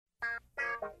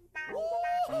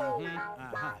Uh-huh.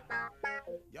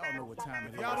 Y'all know what time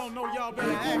it is. Y'all don't know, y'all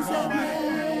better ask somebody.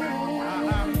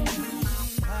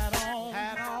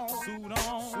 Hat on, suit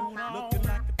on, looking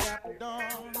like a dapper dog,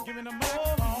 giving them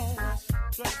all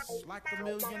dressed like $1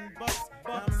 million,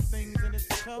 diamond things in its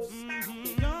cuffs.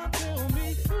 Y'all tell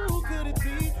me who could it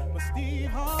be but Steve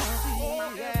Harvey?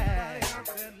 Oh yeah, everybody out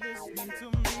there listening to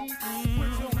me.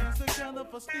 Put your hands together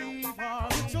for Steve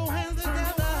Harvey. Put your hands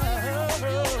together.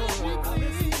 Steve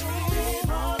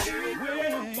Harvey.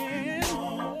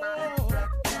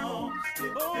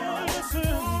 Oh, listen,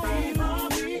 Steve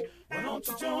Harvey. Why don't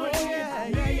you join me?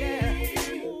 Yeah.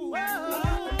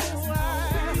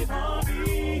 Steve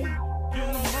Harvey. Get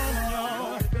them on,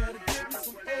 y'all. Better give me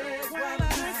some eggs while I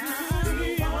listen to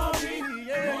Steve Harvey.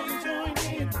 Yeah, you join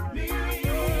in with me.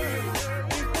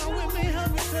 Come with me,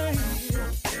 help me say.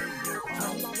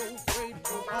 Turn your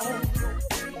radio on.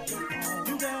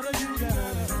 You gotta.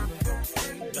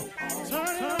 Turn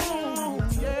it on,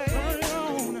 yeah. Turn it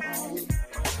on.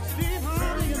 Steve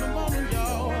Harvey in the morning,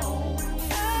 y'all.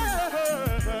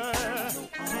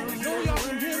 So y'all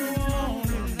can hear me on.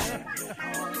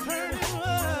 Turn it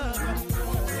up.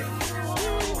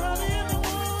 Steve Harvey in the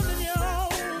morning, y'all.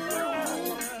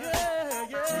 Yeah.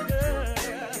 Turn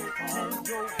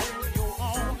your radio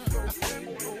on.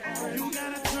 You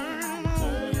gotta turn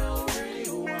your radio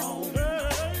on.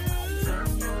 Turn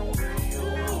your radio on.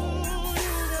 You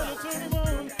gotta turn it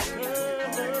on.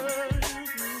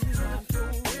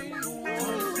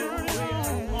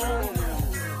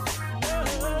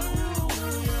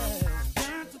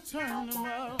 Turn them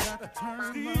up, got to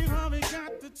turn them up. Steve Harvey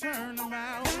got to turn them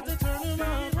out. Got to turn them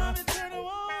up. Steve Harvey turn them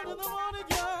on to the morning,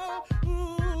 y'all.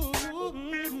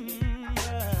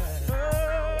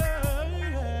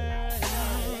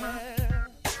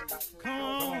 Come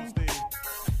on, Steve.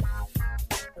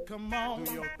 Come on,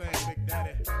 do your thing, Big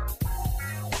Daddy.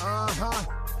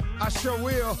 I sure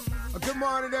will. Good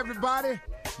morning, everybody.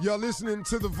 You're listening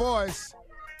to The Voice.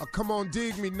 Come on,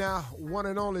 dig me now. One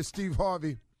and only Steve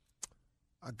Harvey.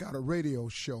 I got a radio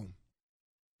show.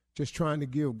 Just trying to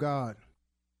give God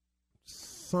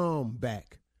some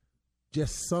back.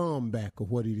 Just some back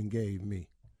of what he done gave me.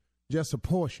 Just a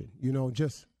portion,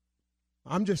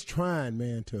 I'm just trying,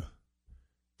 man, to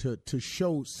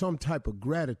show some type of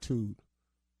gratitude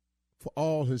for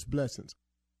all his blessings.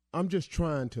 I'm just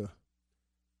trying to,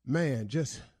 man,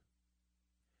 just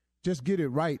get it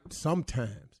right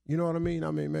sometimes. You know what I mean?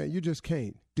 I mean, man, you just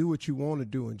can't do what you want to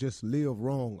do and just live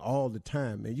wrong all the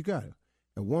time, man. You got to,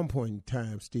 at one point in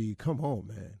time, Steve, come on,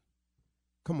 man.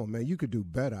 Come on, man. You could do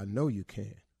better. I know you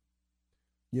can.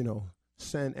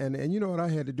 And you know what I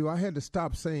had to do? I had to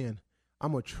stop saying,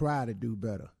 I'm going to try to do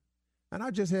better. And I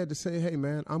just had to say, hey,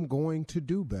 man, I'm going to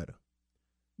do better.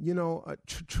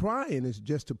 Trying is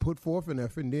just to put forth an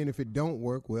effort, and then if it don't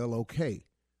work, well, okay.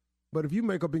 But if you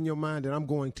make up in your mind that I'm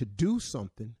going to do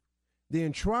something,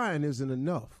 then trying isn't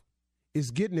enough.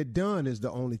 It's getting it done is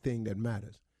the only thing that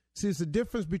matters. See, it's the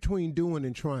difference between doing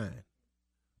and trying.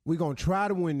 We're going to try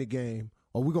to win the game,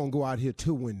 or we're going to go out here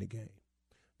to win the game.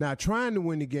 Now, trying to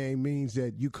win the game means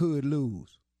that you could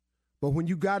lose. But when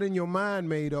you got in your mind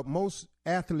made up, most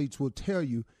athletes will tell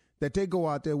you that they go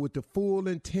out there with the full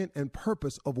intent and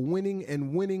purpose of winning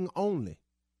and winning only.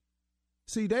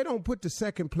 See, they don't put the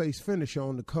second place finisher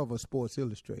on the cover of Sports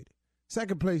Illustrated.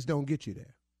 Second place don't get you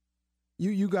there.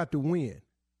 You got to win.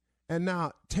 And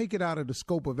now take it out of the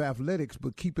scope of athletics,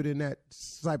 but keep it in that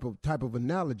type of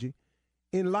analogy.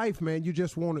 In life, man, you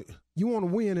want to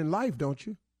win in life, don't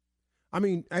you? I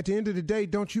mean, at the end of the day,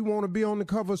 don't you want to be on the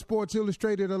cover of Sports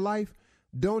Illustrated of Life?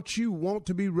 Don't you want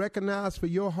to be recognized for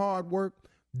your hard work?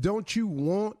 Don't you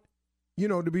want,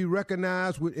 to be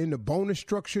recognized in the bonus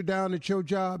structure down at your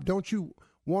job? Don't you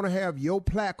want to have your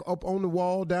plaque up on the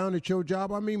wall down at your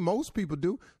job? I mean, most people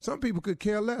do. Some people could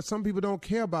care less. Some people don't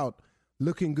care about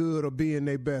looking good or being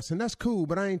their best. And that's cool,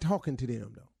 but I ain't talking to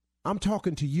them, though. I'm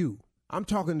talking to you. I'm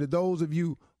talking to those of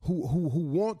you who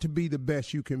want to be the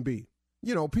best you can be.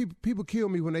 People kill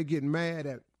me when they get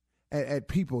mad at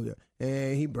people.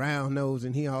 And he brown nose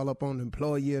and he all up on the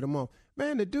employee of the month.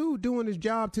 Man, the dude doing his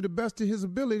job to the best of his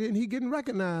ability and he getting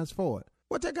recognized for it.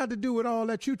 What that got to do with all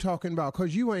that you talking about?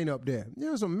 Because you ain't up there.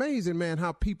 It's amazing, man,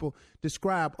 how people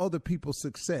describe other people's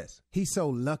success. He's so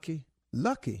lucky.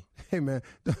 Lucky? Hey, man,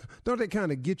 don't they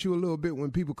kind of get you a little bit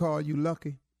when people call you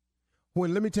lucky?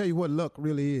 Let me tell you what luck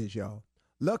really is, y'all.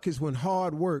 Luck is when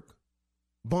hard work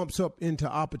bumps up into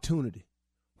opportunity.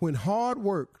 When hard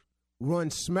work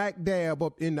runs smack dab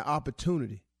up into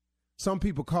opportunity. Some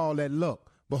people call that luck.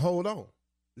 But hold on.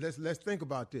 Let's think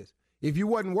about this. If you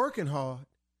wasn't working hard,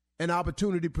 an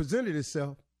opportunity presented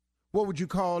itself, what would you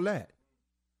call that?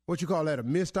 What you call that, a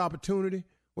missed opportunity?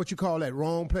 What you call that,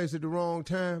 wrong place at the wrong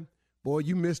time? Boy,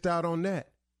 you missed out on that.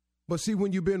 But see,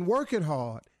 when you've been working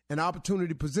hard, an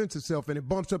opportunity presents itself and it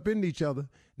bumps up into each other,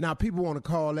 now people want to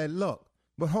call that luck.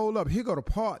 But hold up, here go the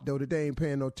part, though, that they ain't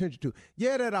paying no attention to.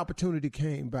 Yeah, that opportunity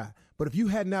came by. But if you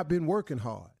had not been working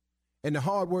hard and the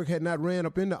hard work had not ran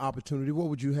up into opportunity, what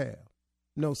would you have?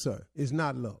 No, sir. It's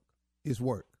not luck. It's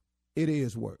work. It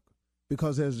is work.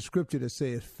 Because there's a scripture that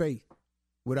says faith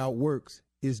without works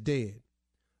is dead.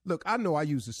 Look, I know I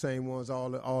use the same ones all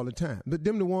the time, but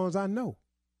them the ones I know.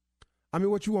 I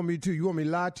mean, what you want me to do? You want me to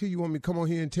lie to you? You want me to come on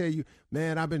here and tell you,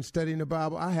 man, I've been studying the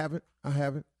Bible? I haven't.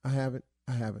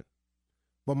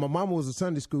 But my mama was a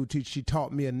Sunday school teacher. She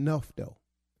taught me enough, though.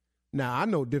 Now, I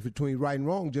know the difference between right and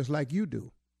wrong just like you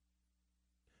do.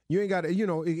 You ain't got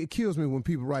to, it kills me when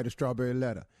people write a strawberry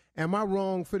letter. Am I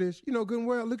wrong for this? Good and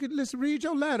well, let's read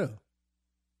your letter.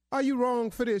 Are you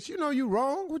wrong for this? You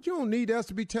wrong. But you don't need us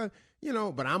to be telling,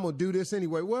 but I'm going to do this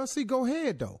anyway. Well, see, go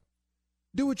ahead, though.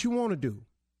 Do what you want to do.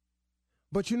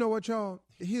 But you know what, y'all?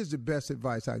 Here's the best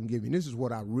advice I can give you. And this is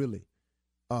what I really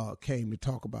came to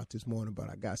talk about this morning, but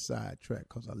I got sidetracked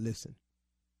because I listened.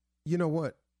 You know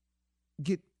what?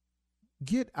 Get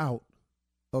out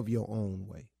of your own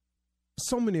way.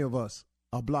 So many of us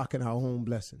are blocking our own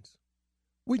blessings.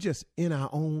 We just in our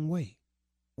own way.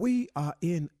 We are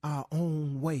in our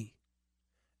own way.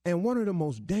 And one of the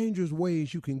most dangerous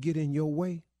ways you can get in your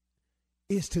way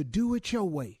is to do it your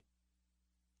way.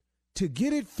 To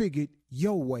get it figured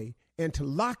your way and to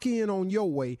lock in on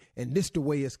your way, and this the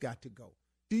way it's got to go.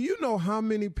 Do you know how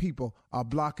many people are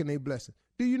blocking their blessings?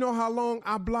 Do you know how long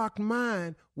I blocked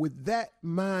mine with that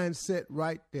mindset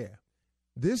right there?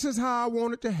 This is how I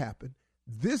want it to happen.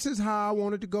 This is how I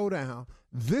want it to go down.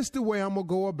 This the way I'm going to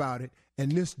go about it,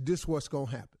 and this what's going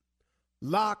to happen.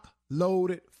 Lock,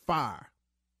 loaded, fire.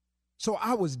 So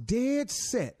I was dead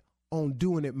set on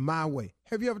doing it my way.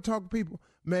 Have you ever talked to people?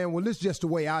 Man, well, this is just the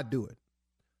way I do it.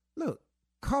 Look,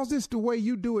 cause this the way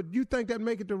you do it, you think that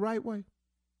make it the right way?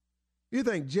 You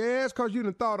think just because you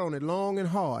done thought on it long and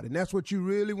hard, and that's what you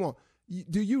really want,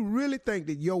 do you really think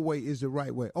that your way is the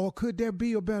right way? Or could there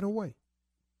be a better way?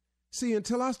 See,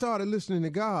 until I started listening to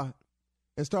God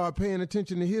and started paying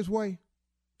attention to his way,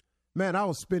 man, I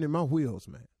was spinning my wheels,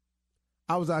 man.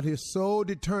 I was out here so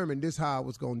determined this how I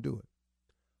was going to do it.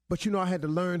 But, I had to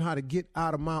learn how to get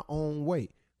out of my own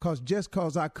way. Because just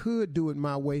because I could do it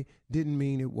my way didn't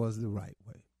mean it was the right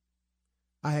way.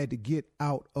 I had to get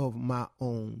out of my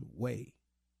own way.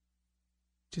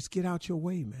 Just get out your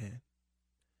way, man.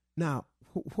 Now,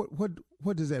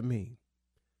 what does that mean?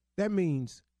 That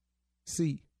means,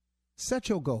 see, set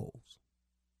your goals.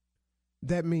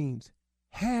 That means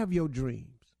have your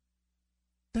dreams.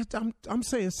 I'm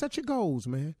saying set your goals,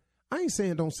 man. I ain't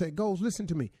saying don't set goals. Listen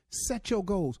to me. Set your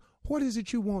goals. What is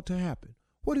it you want to happen?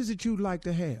 What is it you'd like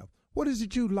to have? What is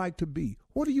it you'd like to be?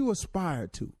 What do you aspire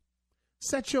to?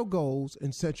 Set your goals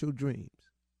and set your dreams.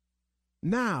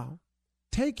 Now,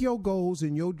 take your goals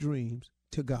and your dreams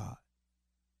to God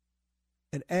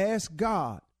and ask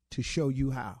God to show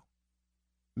you how.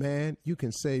 Man, you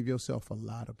can save yourself a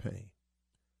lot of pain.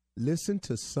 Listen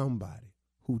to somebody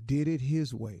who did it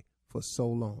his way for so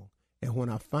long. And when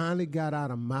I finally got out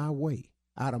of my way,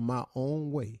 out of my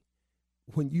own way,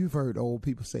 when you've heard old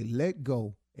people say, let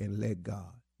go and let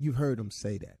God. You've heard them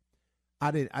say that. I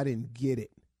didn't get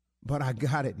it, but I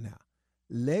got it now.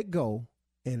 Let go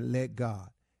and let God.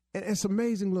 And it's an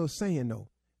amazing little saying, though.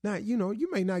 Now, you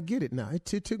may not get it now. It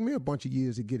took me a bunch of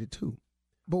years to get it, too.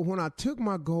 But when I took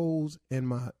my goals and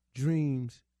my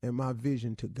dreams and my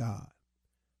vision to God,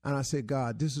 and I said,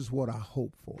 God, this is what I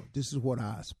hope for. This is what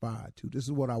I aspire to. This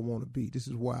is what I want to be. This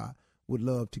is where I would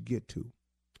love to get to.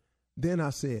 Then I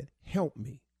said, help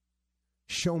me.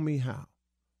 Show me how.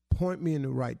 Point me in the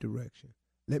right direction.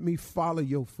 Let me follow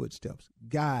your footsteps.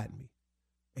 Guide me.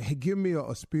 And give me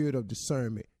a spirit of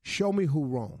discernment. Show me who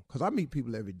wrong. Because I meet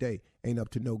people every day ain't up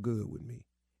to no good with me.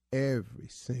 Every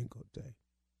single day.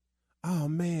 Oh,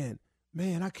 man,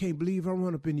 I can't believe I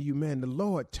run up into you, man. The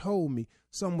Lord told me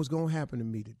something was going to happen to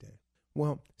me today.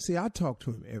 Well, see, I talk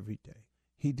to him every day.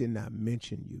 He did not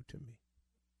mention you to me.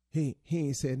 He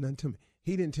ain't said nothing to me.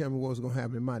 He didn't tell me what was going to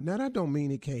happen in mine. Now, that don't mean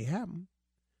it can't happen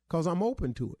because I'm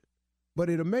open to it.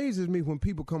 But it amazes me when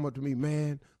people come up to me,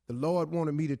 man, the Lord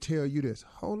wanted me to tell you this.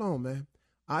 Hold on, man.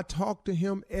 I talk to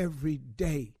him every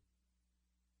day.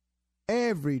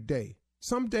 Every day.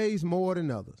 Some days more than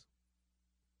others.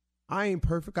 I ain't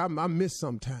perfect. I miss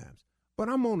sometimes. But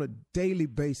I'm on a daily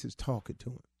basis talking to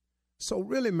him. So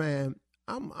really, man,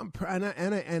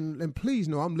 and please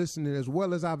know I'm listening as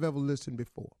well as I've ever listened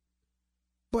before.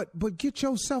 But get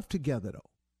yourself together, though.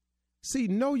 See,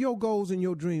 know your goals and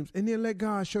your dreams, and then let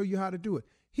God show you how to do it.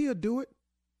 He'll do it.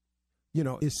 You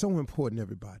know, it's so important,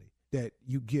 everybody, that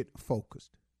you get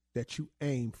focused, that you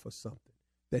aim for something,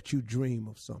 that you dream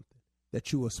of something,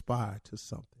 that you aspire to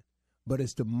something. But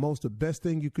it's the best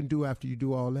thing you can do after you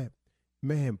do all that.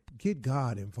 Man, get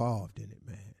God involved in it,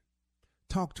 man.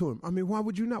 Talk to him. I mean, why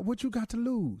would you not? What you got to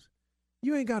lose?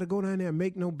 You ain't got to go down there and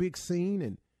make no big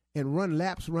scene and run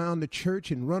laps around the church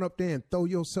and run up there and throw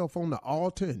yourself on the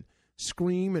altar and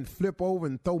scream and flip over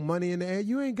and throw money in the air.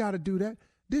 You ain't got to do that.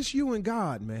 This you and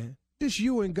God, man. This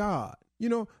you and God. You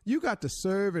know, you got to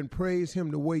serve and praise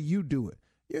him the way you do it.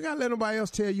 You got to let nobody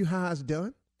else tell you how it's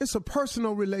done. It's a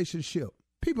personal relationship.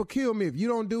 People kill me if you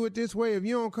don't do it this way, if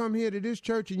you don't come here to this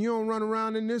church and you don't run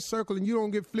around in this circle and you don't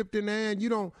get flipped in the air and you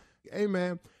don't, hey,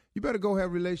 man, you better go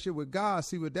have a relationship with God,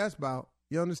 see what that's about.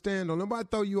 You understand? Don't nobody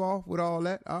throw you off with all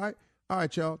that, all right? All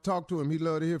right, y'all, talk to him. He'd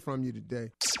love to hear from you today.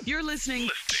 You're listening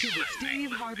to the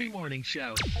Steve Harvey Morning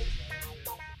Show.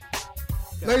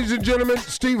 Ladies and gentlemen,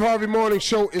 Steve Harvey Morning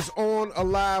Show is on,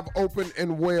 alive, open,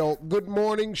 and well. Good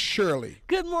morning, Shirley.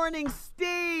 Good morning,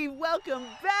 Steve. Welcome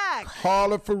back.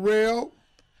 Carla Farrell.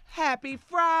 Happy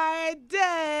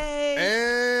Friday.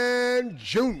 And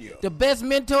Junior. The best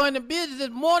mentor in the business this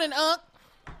morning, Unc.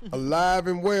 Alive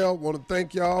and well. Want to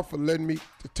thank y'all for letting me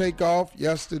take off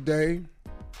yesterday.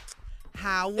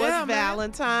 How was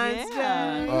Valentine's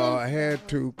Day? I had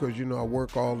to because, you know, I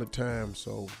work all the time,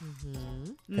 so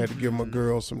had to give my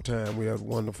girl some time. We had a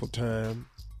wonderful time.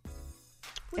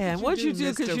 And what'd you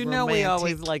do? Because you know we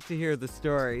always like to hear the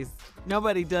stories.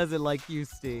 Nobody does it like you,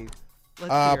 Steve.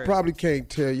 I probably can't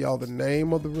tell y'all the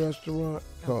name of the restaurant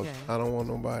because I don't want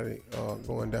nobody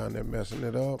going down there messing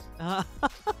it up.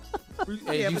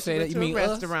 Hey, you say that you mean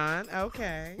restaurant?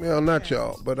 Okay. Well, not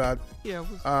y'all, but I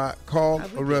called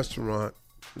a restaurant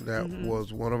that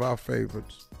was one of our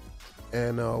favorites,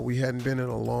 and we hadn't been in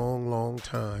a long, long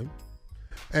time,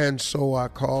 and so I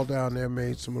called down there,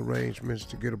 made some arrangements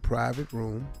to get a private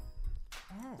room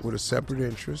with a separate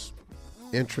entrance,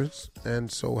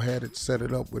 and so had it set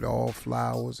it up with all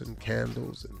flowers and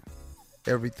candles and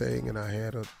everything, and I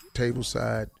had a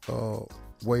tableside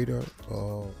waiter,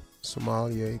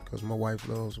 sommelier, because my wife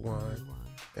loves wine,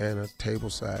 and a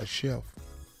tableside chef,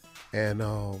 and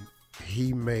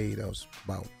he made us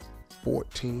about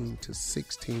 14 to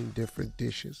 16 different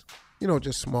dishes, you know,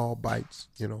 just small bites,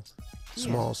 you know,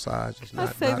 small sizes,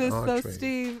 not entree. Though,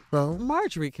 Steve,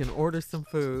 Marjorie can order some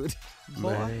food.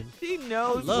 Man. She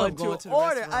knows what to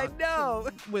order. I know.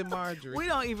 With Marjorie. We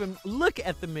don't even look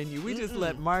at the menu. We just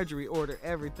let Marjorie order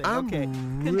everything. Okay.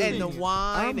 Really, and the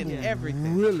wine and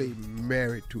everything. Really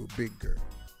married to a big girl.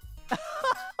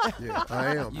 Yeah,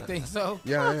 I am. You think so?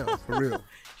 Yeah, I am, for real.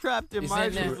 Trapped in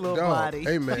Marjorie's little Dog, body.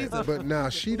 Hey, man, but now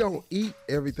she don't eat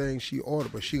everything she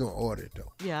ordered, but she gonna order it,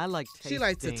 though. Yeah, I like tasting. She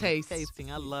likes to taste.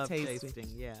 Tasting. I love tasting,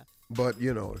 yeah. But,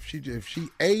 you know, if she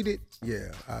ate it,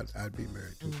 yeah, I'd be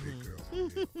married to a big girl.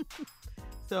 Yeah.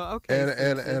 So, okay.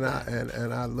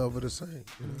 And I love her the same,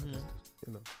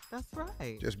 you know. That's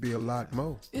right. Just be a lot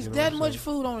more. Is you know that much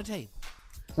food on the table?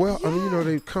 Well, I mean, you know,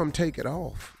 they come take it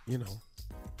off, you know.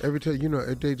 Every time, you know,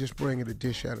 they just bring it a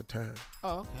dish at a time.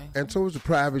 Oh, okay. And so it was a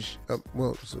private,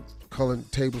 it's a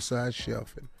colored table-side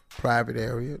chef and private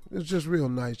area. It's just real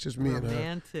nice, just me and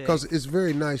her. Because it's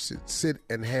very nice to sit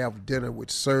and have dinner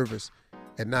with service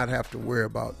and not have to worry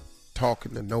about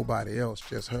talking to nobody else,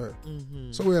 just her.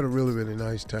 So we had a really, really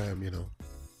nice time, you know.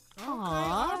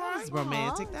 Aww, that's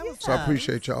romantic. That was So I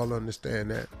appreciate y'all understand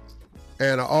that.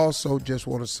 And I also just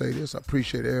want to say this. I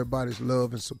appreciate everybody's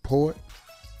love and support.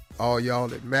 All y'all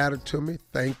that matter to me,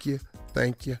 thank you,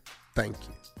 thank you, thank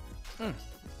you.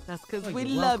 That's because we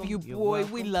love you, boy.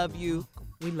 We love you.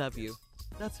 We love you.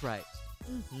 That's right.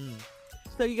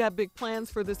 So you got big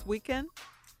plans for this weekend?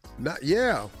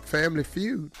 Family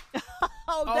Feud.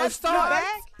 That's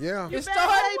back? Yeah. It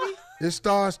started? It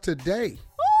starts today.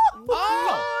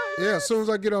 Yeah, as soon as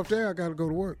I get off there, I got to go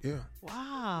to work, yeah.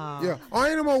 Wow. Yeah. I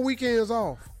ain't no more weekends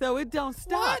off. So it don't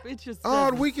stop. It just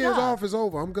the weekends off is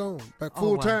over. I'm gone. Back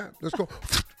full time. Let's go.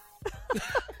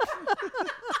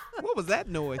 What was that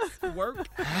noise? Work?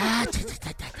 That's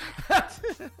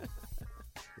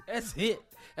it.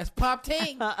 That's Pop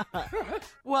Ting.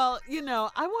 Well, you know,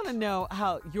 I want to know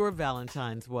how your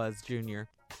Valentine's was, Junior,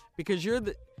 because you're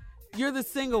the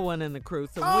single one in the crew.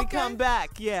 So when we come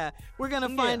back, we're going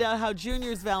to find out how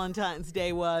Junior's Valentine's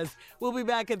Day was. We'll be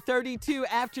back at 32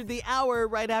 after the hour,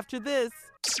 right after this.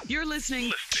 You're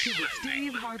listening to the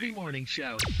Steve Harvey Morning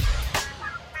Show.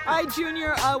 All right,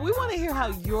 Junior, we want to hear how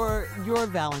your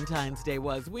Valentine's Day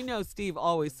was. We know Steve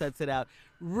always sets it out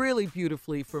really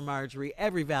beautifully for Marjorie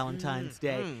every Valentine's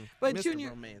Day. But Mr. Junior,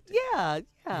 Romantic. yeah.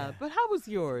 But how was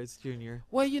yours, Junior?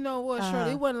 Well, you know what,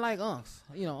 Shirley? It wasn't like Unc's.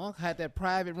 You know, Unc had that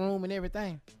private room and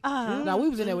everything. Now, we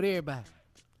was in there with everybody.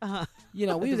 You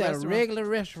know, we was at a regular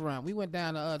restaurant. We went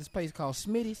down to this place called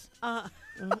Smitty's.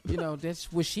 You know,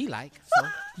 that's what she like. So,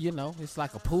 you know, it's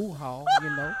like a pool hall, you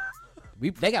know.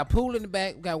 They got pool in the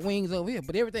back, we got wings over here,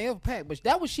 but everything else packed. But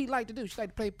that what she liked to do. She liked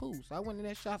to play pool. So I went in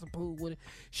there, shot some pool with her.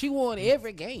 She won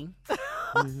every game.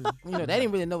 You know, they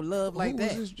didn't really know love like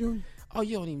that. Who was this, Junior? Oh,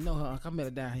 you don't even know her, Unc. I met her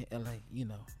down here in L.A., you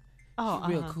know. Oh,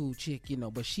 She real cool chick, you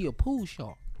know, but she a pool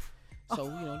shark. So,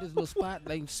 you know, this little spot,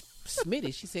 like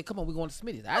Smitty, she said, come on, we're going to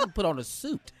Smitty's. I didn't put on a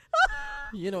suit.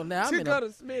 You know, now I'm in go to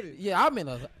Smitty. Yeah, I'm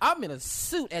in a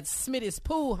suit at Smitty's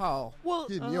pool hall. Well,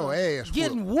 Getting your ass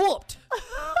Getting whooped.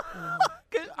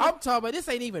 I'm talking about this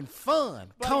ain't even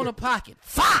fun. Corner pocket.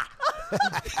 Fire!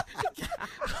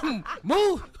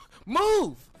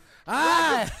 Move.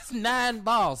 It's 9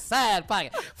 balls, side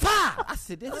pocket. Fire! I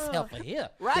said, this is hell for here.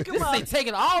 This ain't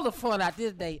taking all the fun out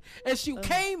this day. And she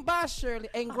came by Shirley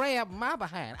and grabbed my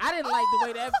behind. I didn't like the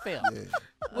way that felt.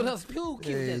 With her pool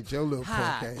cue. Hey, your little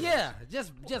cocaine. Yeah,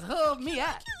 just hug me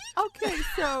out. okay,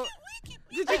 so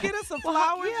Did you get us some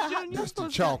flowers, Junior? That's the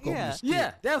chalk on the stick.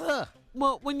 Yeah, that's her.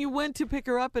 well, when you went to pick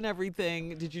her up and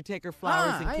everything, did you take her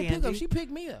flowers and I ain't candy? pick up. She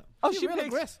picked me up. Oh, she she real picked-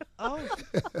 aggressive. Oh,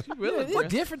 she really It's a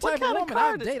different What type kind of of woman I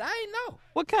car date. I ain't know.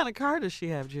 What kind of car does she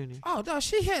have, Junior? Oh, no,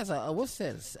 she has a what's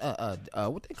that?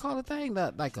 What they call the thing?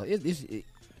 Like what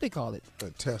they call it?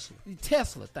 A Tesla.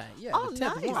 Tesla thing. Yeah. Oh, the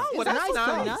Tesla nice. one. Oh, It's well, a that's nice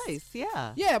nice. car. Nice,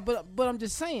 yeah. Yeah, but I'm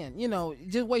just saying, you know,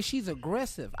 just the way she's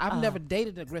aggressive. I've never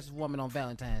dated an aggressive woman on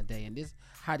Valentine's Day, and this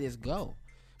how this go.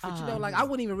 But you know, like I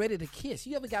wasn't even ready to kiss.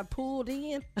 You ever got pulled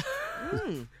in?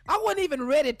 I wasn't even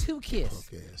ready to kiss.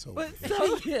 Okay, so But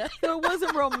so, Yeah. so it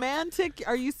wasn't romantic?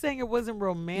 Are you saying it wasn't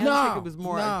romantic? No, It was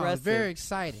more no, aggressive. very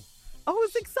exciting. Oh,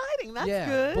 it's exciting. That's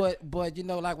yeah, good. but you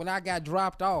know, like when I got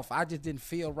dropped off, I just didn't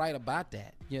feel right about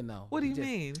that. You know. What do you Just-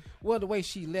 mean? Well, the way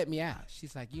she let me out,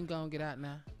 she's like, "You can go and get out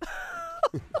now."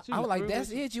 I was like, "That's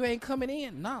it? You ain't coming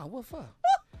in? Nah, what for?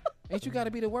 Ain't you got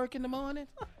to be to work in the morning?"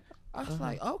 I was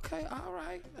like, "Okay, all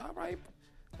right.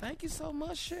 Thank you so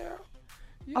much, Cheryl."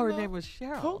 You Oh, her know? name was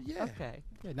Cheryl. Oh, yeah. Okay.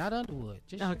 Yeah, not Underwood.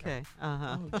 Just Cheryl. Okay.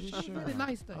 Uh-huh. She's really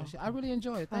nice though. I really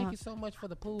enjoyed it. Thank you so much for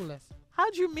the pool lesson.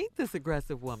 How'd you meet this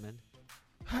aggressive woman?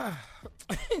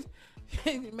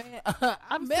 Man,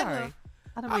 I'm met sorry. her.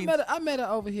 I don't I mean. met her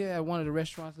over here at one of the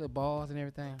restaurants, the bars and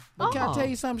everything. But can I Oh. tell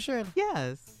you something, Shirley?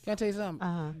 Yes. Can I tell you something?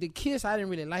 Uh-huh. The kiss, I didn't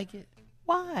really like it.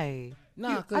 Why? Nah,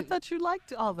 You- I 'cause- thought you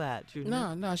liked all that,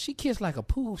 Junior. No, she kissed like a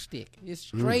pool stick. It's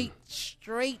straight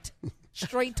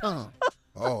tongue.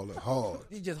 all the hard.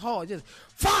 It's just hard, just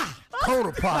fire.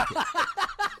 Corner pocket.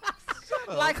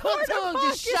 Like her tongue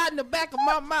just shot in the back of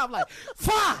my mouth, like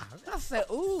fire. I said,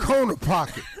 ooh, Corner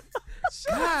pocket.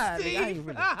 God, I ain't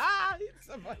really.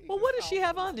 Well, what does she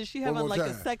have on? Does she have One on more like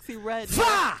a time. sexy red?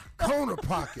 Fire. Corner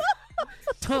pocket.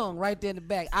 Tongue right there in the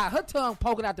back. Her tongue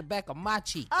poking out the back of my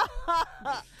cheek.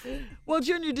 Well,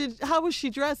 Junior, how was she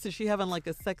dressed? Did she have on like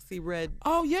a sexy red?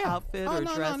 Oh yeah. Outfit oh or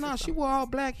no, dress or no. She something? wore all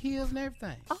black heels and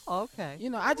everything. Oh, okay. You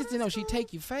know, I just didn't know she'd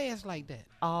take you fast like that.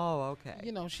 Oh, okay.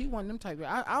 You know, she one of them type.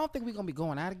 I don't think we're gonna be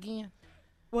going out again.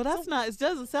 Well, that's not. It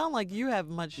doesn't sound like you have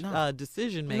much No.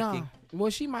 decision making. No.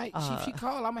 Well, she might. If she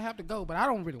call, I'm gonna have to go, but I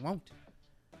don't really want to.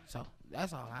 So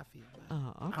that's all I feel. About Oh,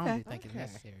 it. I don't okay. really think it's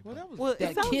necessary. Well, but that was Well, it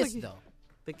that sounds kiss like though.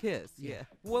 the kiss. Yeah.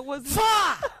 What was it?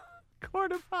 Fire!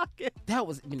 Corner pocket. That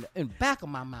was in the back of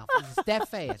my mouth. It was that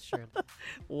fast, Shirley.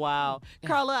 Wow.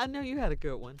 Carla, I know you had a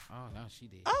good one. Oh no, she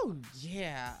did. Oh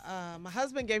yeah. My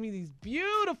husband gave me these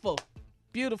beautiful,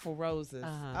 beautiful roses.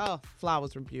 Uh-huh. Oh,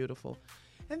 flowers were beautiful.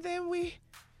 And then we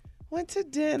went to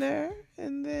dinner,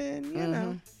 and then you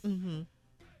know, Mm-hmm.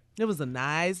 it was a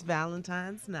nice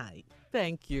Valentine's night.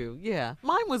 Thank you. Yeah,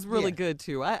 mine was really Yeah. good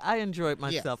too. I enjoyed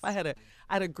myself. Yes.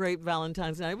 I had a great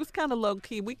Valentine's night. It was kind of low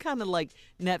key. We kind of like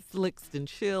Netflixed and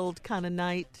chilled kind of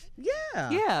night. Yeah.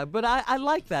 Yeah, but I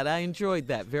like that. I enjoyed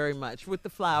that very much with the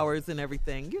flowers and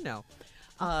everything. You know.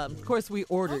 Of course, we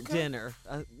ordered dinner.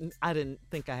 I didn't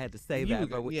think I had to say You that,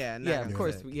 go- but we, yeah, not yeah, gonna of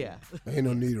course, say it. yeah. Ain't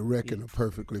no need to reckon a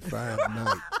perfectly fine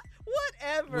night.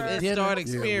 Whatever. With Let's dinner. start Yeah,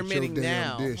 with your experimenting damn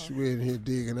now. dish. We're in here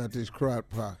digging out this crock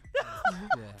pot,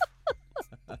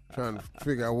 Yeah. trying to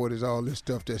figure out what is all this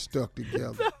stuff that's stuck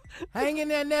together. Hang in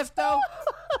there, Nesto.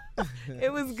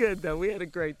 It was good though. We had a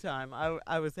great time.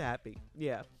 I was happy.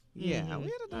 Yeah. Yeah, we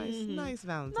had a nice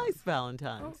Valentine's. Nice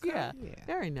Valentine's. Okay, Yeah. yeah.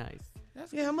 Very nice.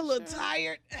 Yeah, I'm a little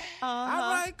tired. All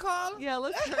right, Carla. Yeah,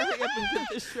 let's hurry up and get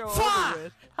this show Fine. over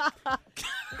with.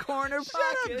 Corner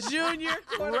pocket. Junior.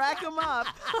 Rack them up.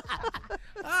 All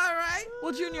right.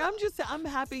 Well, Junior, I'm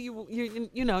happy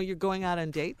you're going out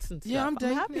on dates and stuff. Yeah, I'm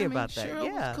dating. happy about that. Sure,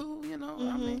 Yeah. it was cool,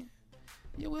 I mean,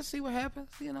 yeah, we'll see what happens,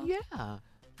 Yeah.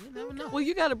 You never know. Well,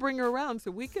 you got to bring her around so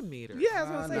we can meet her. Yeah, I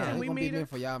was going to say, can we gonna meet be her? meant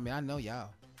for y'all, man. I know y'all.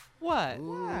 What?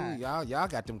 Ooh, y'all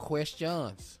got them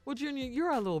questions. Well, Junior,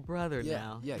 you're our little brother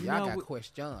now. Yeah, You y'all know, got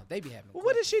questions. They be having Well,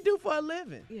 what does she do for a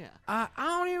living? Yeah. I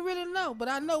don't even really know, but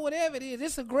I know whatever it is,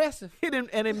 it's aggressive.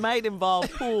 And it might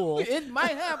involve pool. It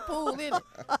might have pool in it.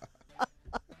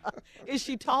 Is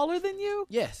she taller than you?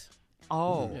 Yes.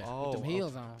 Oh, Yeah, with them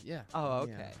heels on. Yeah. Oh,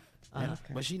 okay. Yeah.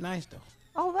 But she nice though.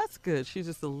 Oh, that's good. She's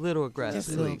just a little aggressive. Just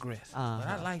a little aggressive. But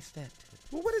Uh-huh. I likes that too.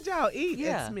 Well, what did y'all eat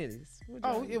Yeah. at Smitty's? What'd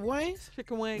Oh, y'all eat? it wings?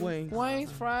 Chicken wings.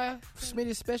 Wings, fried,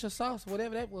 Smitty's special sauce,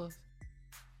 whatever that was.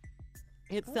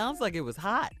 It sounds like it was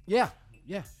hot. Yeah.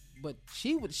 But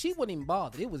she wasn't even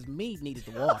bothered. It was me needed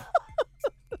the water.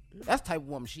 That's the type of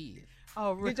woman she is.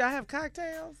 Oh, Did y'all have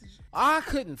cocktails? I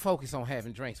couldn't focus on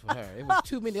having drinks with her. It was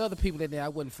too many other people in there I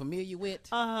wasn't familiar with.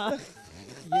 So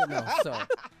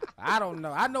I don't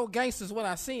know. I know gangsters when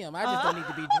I see them. I just don't need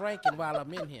to be drinking while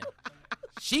I'm in here.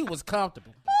 She was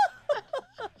comfortable.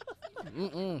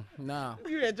 No.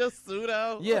 You had just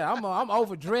pseudo. Yeah, I'm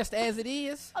overdressed as it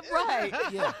is. Right.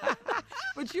 Yeah.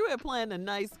 But you had planned a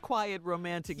nice, quiet,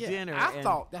 romantic Yeah, dinner. I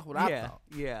thought that's what I yeah, thought.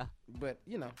 Yeah. But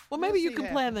Well, we'll maybe you see can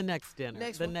what plan happens. the next dinner,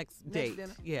 the one. next date.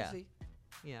 dinner. Yeah. We'll see.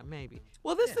 Yeah, maybe.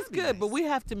 Well, this is that'd be good, but nice. we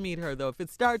have to meet her though. If it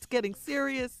starts getting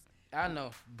serious, I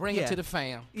know. Bring Yeah. it to the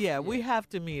fam. yeah, we have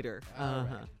to meet her. All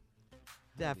right.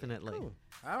 Definitely. Cool.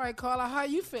 All right, Carla. How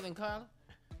you feeling, Carla?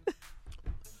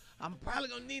 I'm probably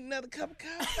going to need another cup of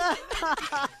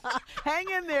coffee. Hang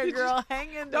in there, girl. Hang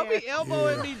in there. Don't be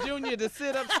elbowing me, Junior, to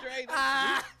sit up straight.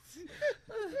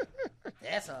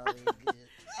 That's always good.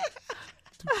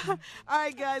 All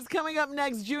right, guys, coming up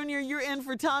next, Junior, you're in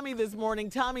for Tommy this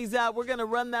morning. Tommy's out. We're going to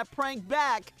run that prank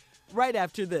back right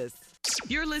after this.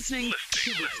 You're listening to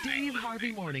the Steve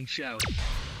Harvey Morning Show.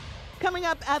 Coming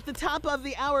up at the top of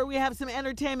the hour, we have some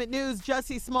entertainment news.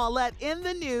 Jussie Smollett in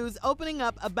the news, opening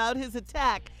up about his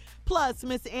attack. Plus,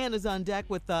 Miss Ann is on deck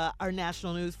with our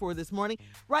national news for this morning.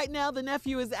 Right now, the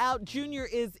nephew is out. Junior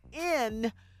is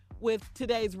in with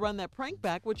today's Run That Prank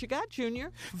Back. What you got,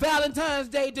 Junior? Valentine's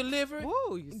Day delivery.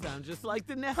 Whoa, you sound just like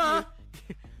the nephew. Huh?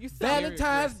 You sound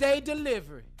Valentine's Day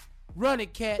delivery. Run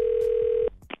it, cat.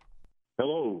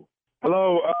 Hello.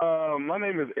 Hello. My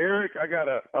name is Eric.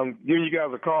 I'm giving you guys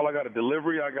a call. I got a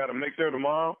delivery I got to make there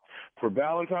tomorrow for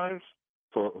Valentine's.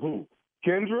 For who?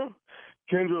 Kendra.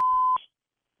 Kendra.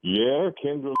 Yeah,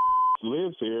 Kendra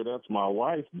lives here. That's my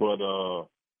wife. But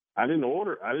I didn't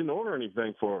order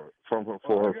anything from her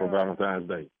for Valentine's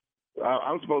Day.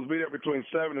 I'm supposed to be there between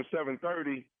 7 and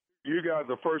 7:30. You guys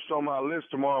are first on my list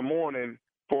tomorrow morning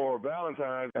for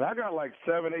Valentine's, and I got like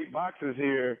 7-8 boxes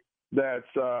here that's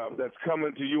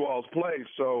coming to you all's place.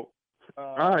 So,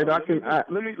 all right, let me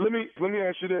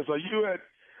ask you this: are you at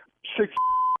 6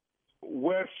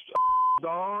 West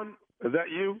Dawn? Is that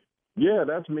you? Yeah,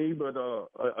 that's me. But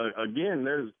again,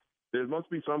 there must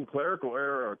be some clerical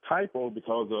error or typo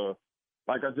because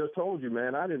like I just told you,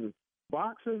 man, I didn't.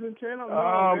 Boxes and candles?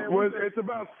 Well, it's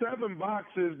about 7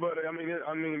 boxes, but I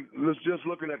mean, let's just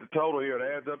looking at the total here,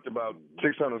 it adds up to about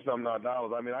 $600-something.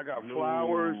 I mean, I got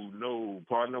flowers. No,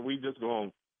 partner,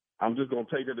 I'm just gonna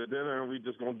take her to dinner and we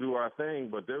just gonna do our thing.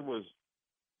 But there was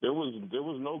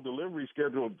no delivery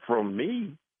scheduled from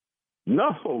me.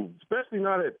 No, especially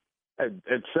not at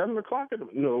 7 o'clock.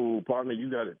 No, partner,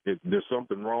 you got it. There's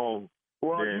something wrong.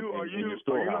 Well, are you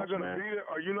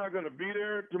not gonna be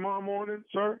there tomorrow morning,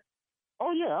 sir?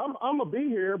 Oh yeah, I'm gonna be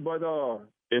here, but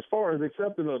as far as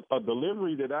accepting a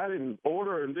delivery that I didn't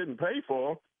order and didn't pay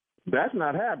for, that's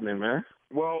not happening, man.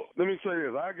 Well, let me say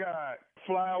this: I got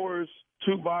flowers,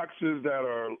 2 boxes that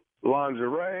are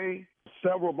lingerie,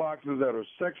 several boxes that are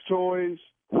sex toys.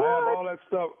 What? I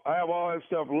have all that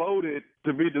stuff loaded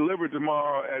to be delivered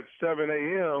tomorrow at 7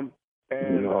 a.m.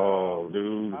 And no,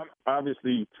 dude.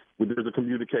 Obviously, there's a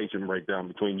communication breakdown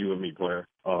between you and me, player,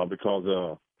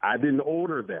 because I didn't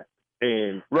order that.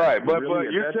 And right, but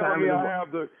you're telling me I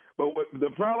have the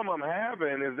problem I'm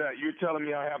having is that you're telling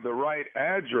me I have the right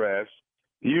address.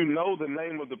 You know the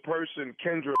name of the person,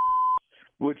 Kendra,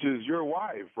 which is your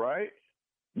wife, right?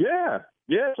 Yeah.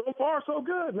 So far, so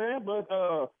good, man. But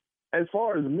as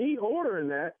far as me ordering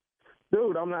that,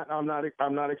 dude, I'm not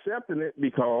accepting it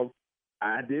because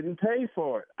I didn't pay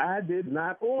for it. I did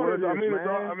not order this,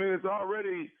 man.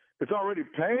 It's already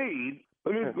paid.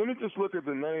 Let me just look at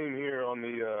the name here on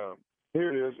the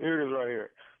Here it is. Here it is right here.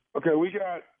 Okay, we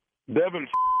got Devin.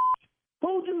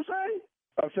 Who'd you say?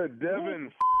 I said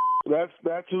Devin.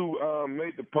 That's who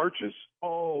made the purchase.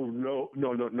 Oh, no.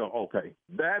 Okay.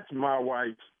 That's my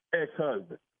wife's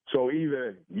ex-husband. So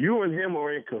either you and him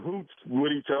are in cahoots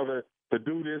with each other to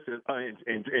do this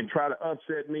and try to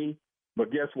upset me,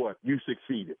 but guess what? You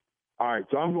succeeded. All right,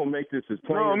 so I'm going to make this as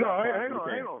plain as hang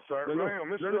on, sir. Hold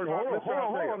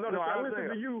on. No, I listen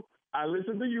to you. I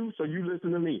listen to you, so you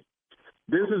listen to me.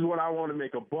 This is what I want to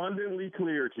make abundantly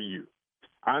clear to you.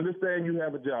 I understand you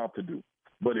have a job to do,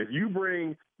 but if you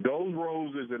bring those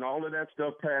roses and all of that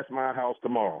stuff past my house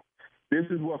tomorrow, this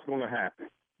is what's going to happen.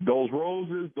 Those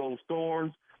roses, those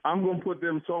thorns, I'm going to put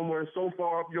them somewhere so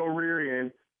far up your rear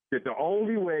end that the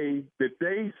only way that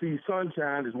they see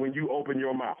sunshine is when you open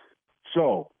your mouth.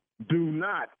 So do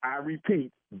not, I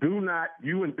repeat, do not,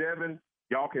 you and Devin,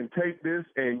 y'all can take this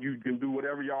and you can do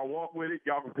whatever y'all want with it.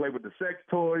 Y'all can play with the sex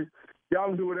toys. Y'all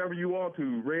can do whatever you want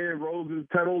to, red roses,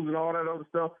 petals, and all that other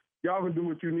stuff. Y'all can do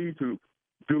what you need to.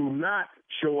 Do not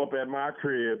show up at my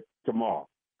crib tomorrow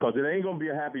because it ain't going to be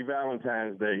a happy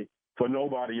Valentine's Day for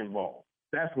nobody involved.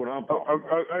 That's what I'm talking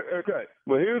about. Okay,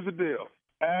 well, here's the deal.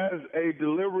 As a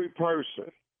delivery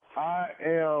person, I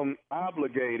am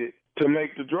obligated to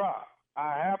make the drive.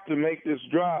 I have to make this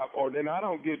drive, or then I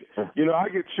don't get, I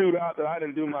get chewed out that I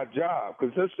didn't do my job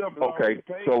because this stuff is okay.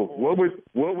 Paid So for.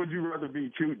 what would you rather be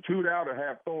chewed out or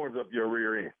have thorns up your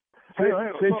rear end? Hang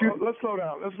on. Let's slow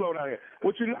down. Here.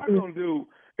 What you're not gonna do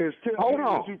is tell me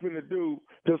what you're gonna do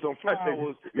to some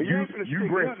flowers. You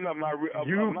bring up my.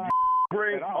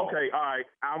 Okay, all right.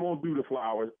 I won't do the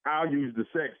flowers. I'll use the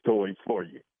sex toys for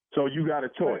you. So you got a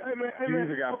choice. You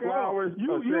either got flowers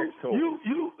or sex toys.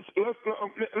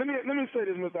 Let me say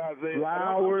this, Mr. Isaiah.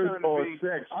 Flowers or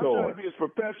sex toys. I'm trying to be as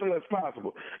professional as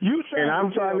possible.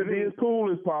 I'm trying to be as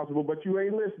cool as possible, but you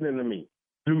ain't listening to me.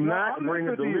 Do not bring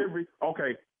a delivery.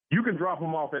 Okay, you can drop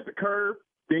them off at the curb,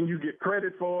 then you get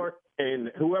credit for it,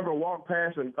 and whoever walk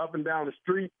past and up and down the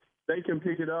street, they can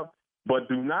pick it up. But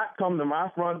do not come to my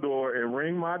front door and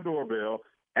ring my doorbell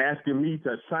asking me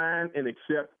to sign and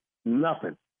accept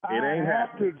nothing. It ain't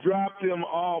happening. To drop them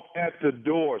off at the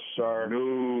door, sir.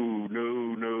 No.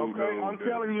 Okay, I'm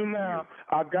telling you now,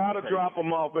 I gotta drop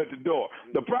them off at the door.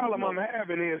 The problem I'm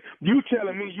having is you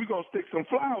telling me you gonna stick some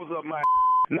flowers up my.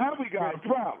 Now we got a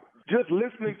problem. Just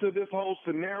listening to this whole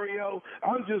scenario,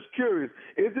 I'm just curious.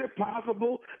 Is it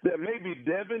possible that maybe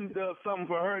Devin does something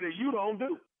for her that you don't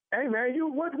do? Hey man, where are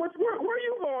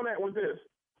you going at with this?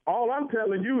 All I'm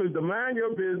telling you is to mind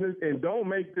your business and don't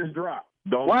make this drop.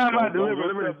 Why am I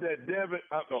delivering stuff that Devin?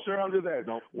 Sure, I'm just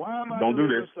asking. Why am I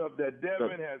delivering stuff that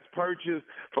Devin has purchased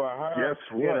for her? Guess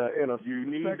what? In a you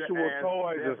need sexual to ask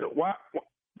toys. Why?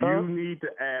 You need to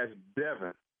ask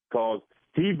Devin because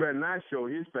he better not show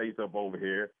his face up over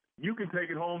here. You can take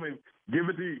it home and give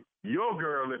it to your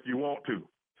girl if you want to.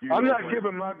 I'm not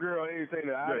giving my girl anything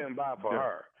that I didn't buy for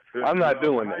her. I'm not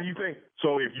doing that. You think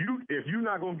so? If you're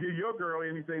not going to give your girl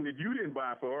anything that you didn't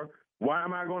buy for her, why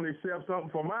am I going to accept something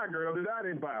for my girl that I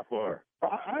didn't buy for her?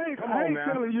 I ain't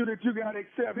telling you that you got to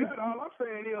accept it. All I'm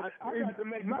saying is I got to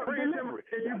make my delivery.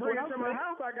 If you bring it to my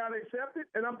house, I got to accept it.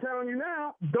 And I'm telling you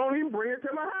now, don't even bring it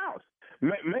to my house.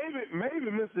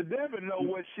 Maybe Mr. Devin know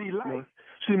what she likes.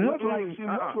 She must like.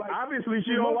 Obviously,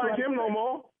 she don't like him no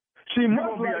more. She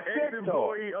must be like an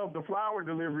ex-employee of the flower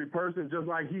delivery person, just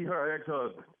like her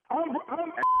ex-husband. I'm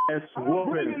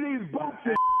bringing these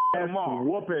boxes tomorrow.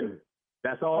 Whooping.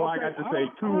 That's all I got to say.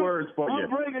 Two words for you. I'm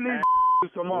bringing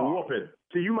these tomorrow. Whooping.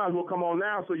 See, you might as well come on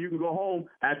now so you can go home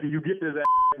after you get this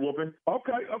whooping.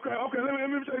 Okay. Let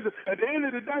me say this. At the end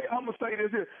of the day, I'm gonna say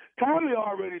this here. Tommy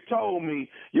already told me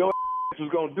your was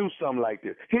gonna do something like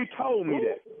this. He told me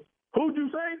that. Who'd you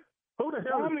say? Who the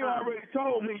hell Tommy is Tommy? Already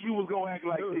told me you was gonna act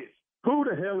like this. Who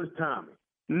the hell is Tommy?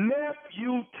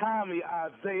 Nephew Tommy,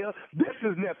 Isaiah. This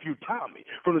is Nephew Tommy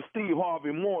from the Steve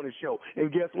Harvey Morning Show.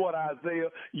 And guess what, Isaiah?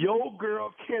 Your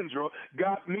girl Kendra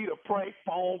got me to prank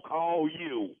phone call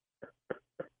you.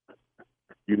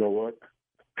 You know what?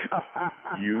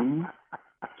 You,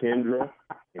 Kendra,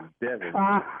 and Devin,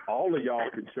 all of y'all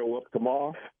can show up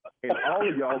tomorrow, and all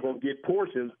of y'all gonna get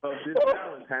portions of this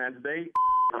Valentine's Day.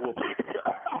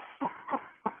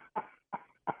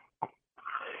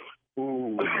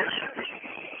 Ooh.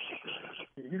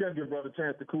 You gotta give brother a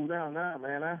chance to cool down now,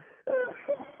 man.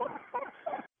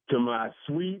 To my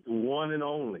sweet one and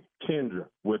only Kendra,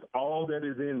 with all that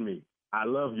is in me, I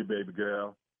love you, baby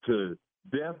girl. To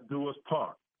death do us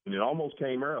part. And it almost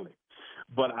came early.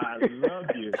 But I love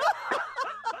you.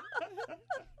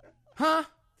 Huh?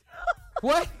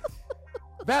 What?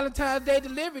 Valentine's Day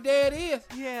delivery, there it is.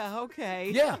 Yeah,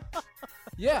 okay.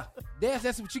 Yeah.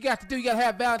 That's what you got to do. You got to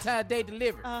have Valentine's Day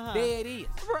delivered. There it is.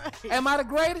 Right. Am I the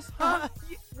greatest? Huh?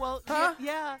 Well, huh?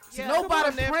 yeah. See,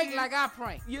 nobody prank like I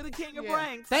prank. You're the king of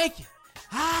pranks. Thank you.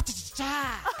 I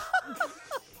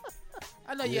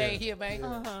know you ain't here,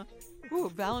 man. Ooh,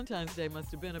 Valentine's Day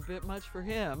must have been a bit much for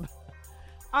him.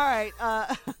 All right.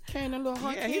 Can't a little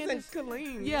heart he's in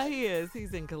Killeen. Yeah, he is.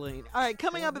 He's in Killeen. All right,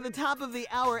 coming up at the top of the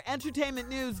hour, entertainment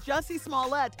news. Jussie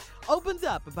Smollett opens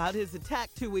up about his attack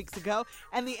 2 weeks ago,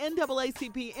 and the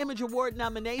NAACP Image Award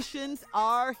nominations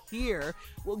are here.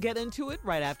 We'll get into it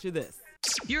right after this.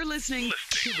 You're listening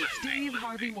to the Steve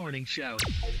Harvey Morning Show.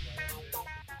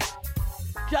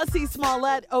 Jussie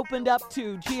Smollett opened up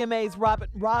to GMA's Robert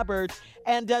Roberts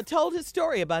and told his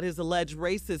story about his alleged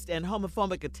racist and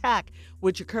homophobic attack,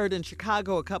 which occurred in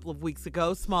Chicago a couple of weeks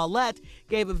ago. Smollett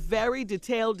gave a very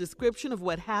detailed description of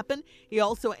what happened. He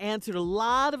also answered a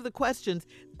lot of the questions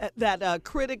that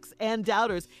critics and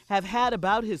doubters have had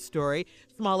about his story.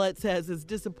 Smollett says it's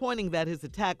disappointing that his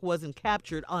attack wasn't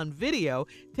captured on video.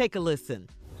 Take a listen.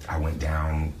 I went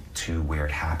down to where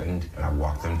it happened, and I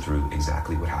walked them through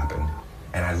exactly what happened.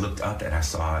 And I looked up and I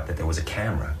saw that there was a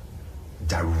camera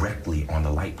directly on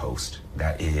the light post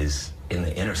that is in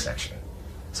the intersection.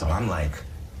 So I'm like,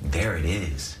 there it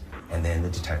is. And then the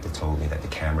detective told me that the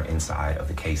camera inside of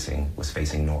the casing was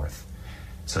facing north.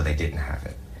 So they didn't have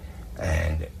it.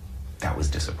 And that was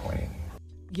disappointing.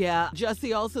 Yeah,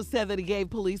 Jussie also said that he gave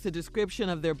police a description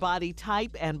of their body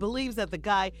type and believes that the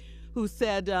guy who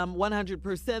said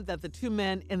 100% that the two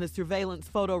men in the surveillance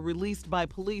photo released by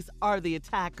police are the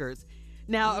attackers.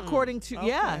 Now, according to,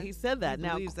 he said that. He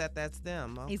believes that that's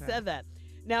them. Okay. He said that.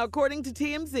 Now, according to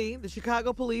TMZ, the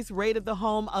Chicago police raided the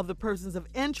home of the persons of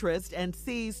interest and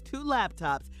seized 2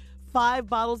 laptops, 5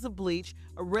 bottles of bleach,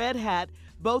 a red hat.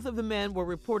 Both of the men were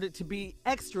reported to be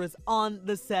extras on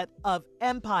the set of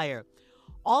Empire.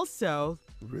 Also,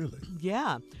 really?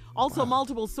 Yeah. Also,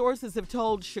 multiple sources have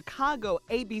told Chicago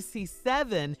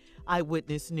ABC7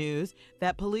 Eyewitness News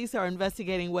that police are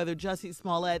investigating whether Jussie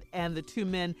Smollett and the 2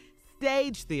 men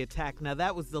staged the attack. Now,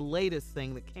 that was the latest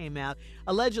thing that came out,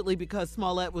 allegedly because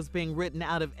Smollett was being written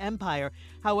out of Empire.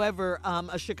 However,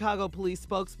 a Chicago police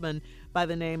spokesman by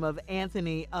the name of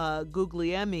Anthony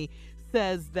Guglielmi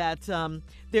says that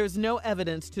there's no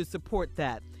evidence to support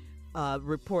that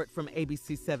report from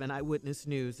ABC7 Eyewitness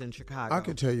News in Chicago. I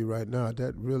can tell you right now,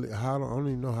 that really, I don't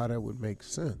even know how that would make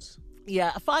sense.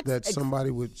 Yeah, Fox. That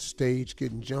somebody would stage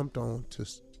getting jumped on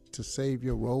to save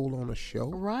your role on a show.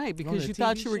 Right, because you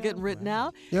thought you were getting written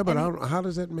out. Yeah, but how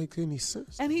does that make any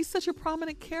sense? And he's such a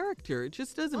prominent character. It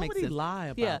just doesn't make sense. Lie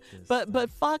about this.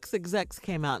 But Fox execs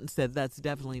came out and said that's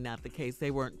definitely not the case.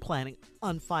 They weren't planning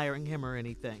on firing him or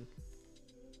anything.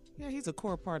 Yeah, he's a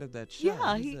core part of that show.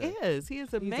 Yeah, he is. He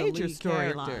is a major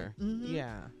storyline. Mm-hmm.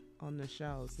 Yeah, on the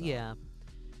show. So. Yeah.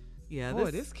 Yeah,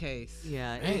 boy, this case.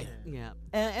 Yeah,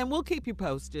 and we'll keep you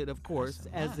posted, of course,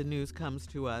 as the news comes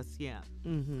to us. Yeah.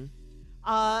 Mm-hmm.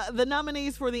 The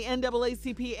nominees for the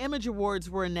NAACP Image Awards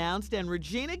were announced, and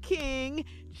Regina King,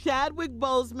 Chadwick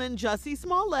Boseman, Jussie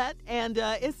Smollett, and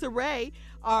Issa Rae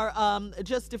are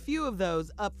just a few of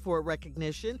those up for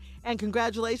recognition. And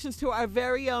congratulations to our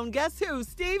very own, guess who?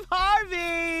 Steve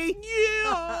Harvey!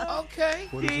 Yeah! Okay.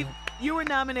 Steve, you were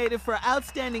nominated for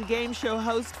Outstanding Game Show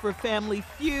Host for Family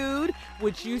Feud,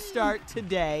 which you start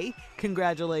today.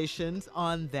 Congratulations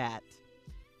on that.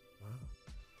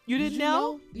 You didn't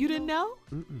know? You didn't know?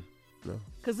 No.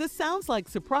 Because this sounds like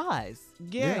surprise.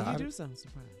 Yeah, you do sound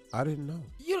surprised. I didn't know.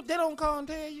 They don't call and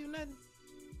tell you nothing?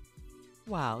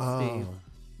 Wow, Steve.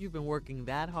 You've been working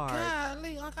that hard.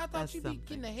 Golly, I thought you'd be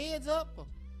getting the heads up.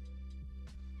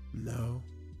 No.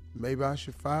 Maybe I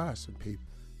should fire some people.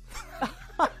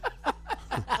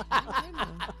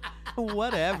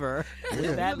 Whatever.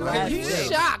 Yeah, he's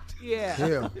shocked.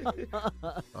 Yeah.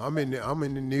 I'm in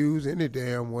the news any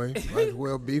damn way. Might as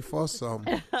well be for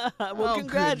something. Well,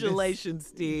 congratulations,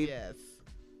 Steve. Yes.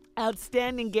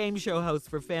 Outstanding game show host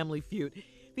for Family Feud.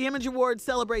 The Image Award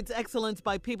celebrates excellence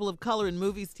by people of color in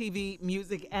movies, TV,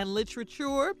 music, and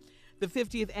literature. The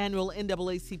 50th annual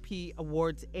NAACP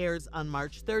Awards airs on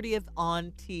March 30th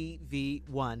on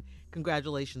TV1.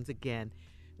 Congratulations again.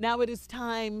 Now it is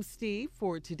time, Steve,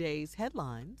 for today's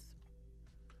headlines.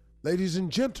 Ladies and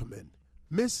gentlemen,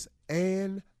 Miss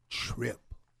Ann Tripp.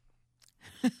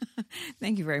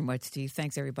 Thank you very much, Steve.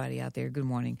 Thanks, everybody out there. Good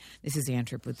morning. This is Ann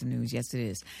Tripp with the news. Yes, it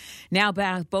is. Now,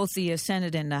 both the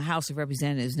Senate and the House of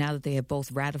Representatives, now that they have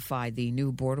both ratified the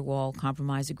new border wall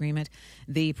compromise agreement,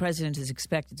 the president is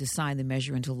expected to sign the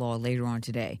measure into law later on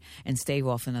today and stave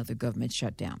off another government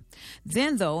shutdown.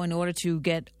 Then, though, in order to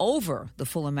get over the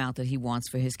full amount that he wants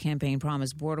for his campaign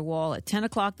promised border wall, at 10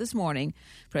 o'clock this morning,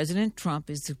 President Trump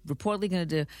is reportedly going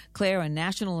to declare a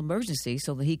national emergency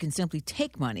so that he can simply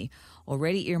take money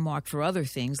already earmarked for other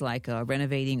things like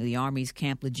renovating the Army's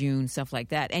Camp Lejeune, stuff like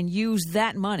that, and use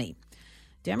that money.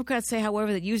 Democrats say,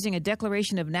 however, that using a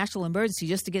declaration of national emergency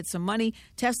just to get some money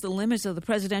tests the limits of the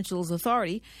presidential's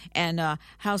authority, and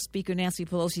House Speaker Nancy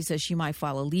Pelosi says she might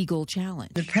file a legal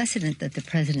challenge. The precedent that the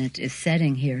president is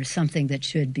setting here is something that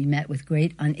should be met with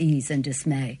great unease and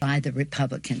dismay by the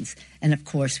Republicans, and of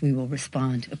course we will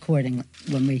respond accordingly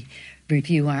when we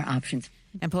review our options.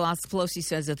 And Pelosi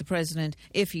says that the president,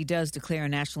 if he does declare a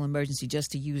national emergency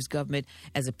just to use government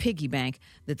as a piggy bank,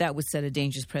 that would set a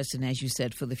dangerous precedent, as you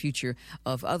said, for the future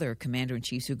of other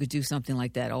commander-in-chiefs who could do something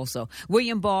like that also.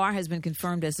 William Barr has been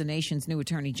confirmed as the nation's new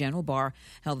attorney general. Barr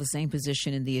held the same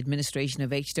position in the administration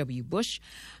of H.W. Bush.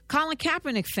 Colin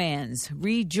Kaepernick fans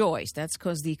rejoice. That's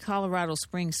because the Colorado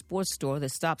Springs sports store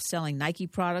that stopped selling Nike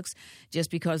products just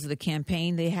because of the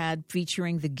campaign they had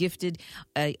featuring the gifted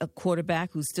a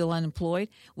quarterback who's still unemployed.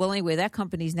 Well, anyway, that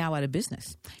company's now out of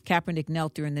business. Kaepernick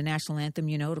knelt during the national anthem,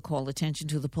 to call attention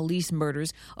to the police murders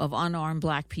of unarmed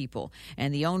black people.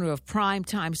 And the owner of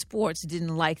Primetime Sports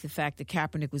didn't like the fact that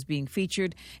Kaepernick was being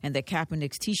featured and that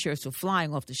Kaepernick's T-shirts were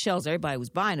flying off the shelves. Everybody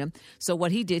was buying them. So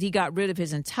what he did, he got rid of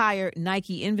his entire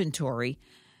Nike inventory,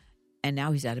 and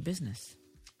now he's out of business.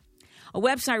 A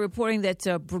website reporting that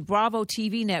Bravo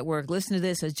TV network, listen to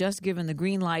this, has just given the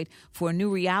green light for a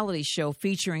new reality show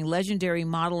featuring legendary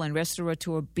model and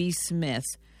restaurateur B. Smith,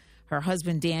 her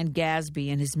husband Dan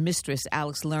Gasby, and his mistress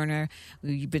Alex Lerner.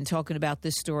 We've been talking about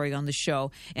this story on the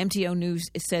show. MTO News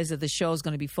says that the show is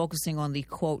going to be focusing on the,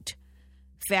 quote,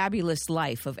 fabulous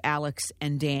life of Alex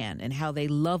and Dan and how they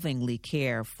lovingly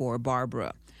care for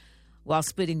Barbara while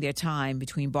splitting their time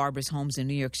between Barbara's homes in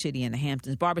New York City and the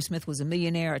Hamptons. Barbara Smith was a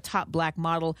millionaire, a top black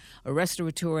model, a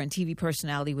restaurateur, and TV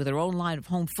personality with her own line of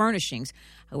home furnishings.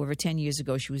 However, 10 years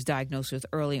ago, she was diagnosed with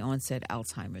early-onset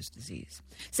Alzheimer's disease.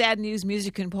 Sad news,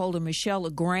 music composer Michel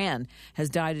Legrand has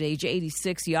died at age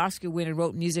 86. The Oscar winner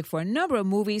wrote music for a number of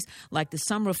movies like The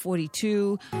Summer of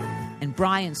 42 and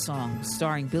Brian's Song,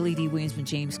 starring Billy Dee Williams and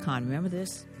James Caan. Remember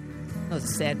this? That was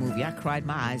a sad movie. I cried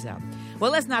my eyes out.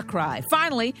 Well, let's not cry.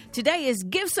 Finally, today is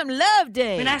Give Some Love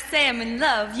Day. When I say I'm in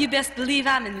love, you best believe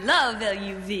I'm in love,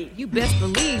 L-U-V. You best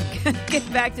believe.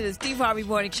 Get back to the Steve Harvey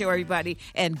Morning Show, everybody,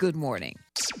 and good morning.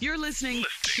 You're listening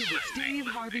to the Steve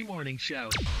Harvey Morning Show.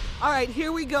 All right,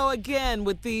 here we go again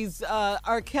with these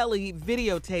R. Kelly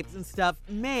videotapes and stuff.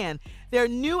 Man, there are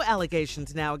new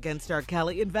allegations now against R.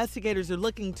 Kelly. Investigators are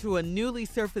looking to a newly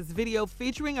surfaced video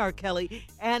featuring R. Kelly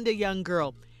and a young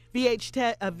girl.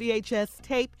 VHS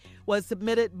tape was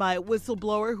submitted by a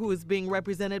whistleblower who is being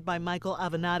represented by Michael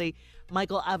Avenatti.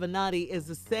 Michael Avenatti is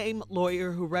the same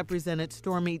lawyer who represented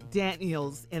Stormy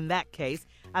Daniels in that case.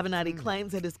 Avenatti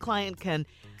claims that his client can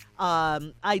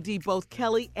ID both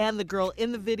Kelly and the girl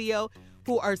in the video,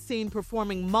 who are seen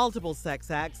performing multiple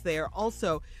sex acts. There are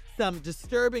also some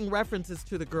disturbing references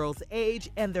to the girl's age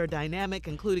and their dynamic,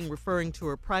 including referring to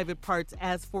her private parts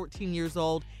as 14 years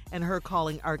old and her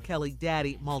calling R. Kelly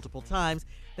daddy multiple times.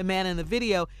 The man in the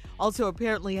video also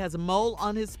apparently has a mole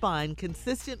on his spine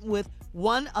consistent with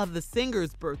one of the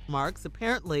singer's birthmarks.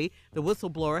 Apparently, the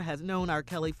whistleblower has known R.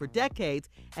 Kelly for decades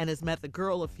and has met the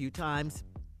girl a few times.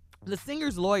 The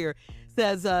singer's lawyer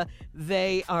says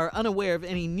they are unaware of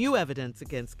any new evidence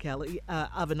against Kelly.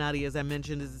 Avenatti, as I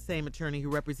mentioned, is the same attorney who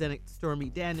represented Stormy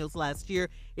Daniels last year.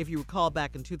 If you recall,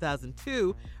 back in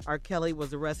 2002, R. Kelly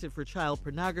was arrested for child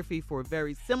pornography for a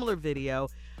very similar video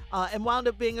and wound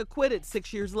up being acquitted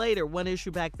 6 years later. One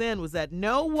issue back then was that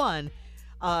no one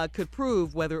could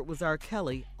prove whether it was R.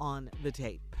 Kelly on the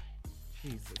tape.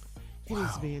 Jesus. He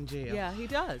needs to be in jail. Yeah, he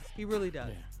does. He really does.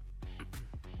 Yeah.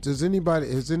 Is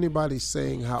anybody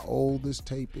saying how old this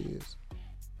tape is?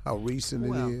 How recent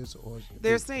it is? Or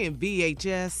they're saying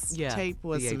VHS tape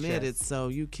was VHS. submitted, so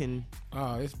you can.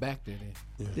 Oh, it's back there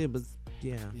then. Yeah. It was,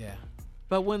 yeah.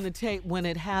 But when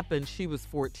it happened, she was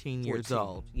 14 years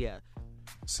old. Yeah.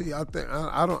 See, I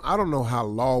don't know how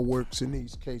law works in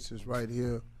these cases right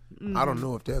here. Mm-hmm. I don't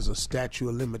know if there's a statute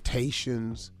of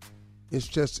limitations. It's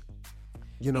just,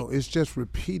 it's just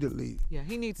repeatedly. Yeah,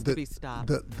 he needs to be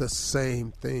stopped. The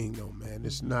same thing, though, man.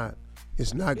 It's not good.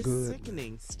 It's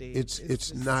sickening, Steve.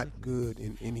 It's not good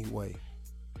in any way.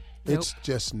 Nope. It's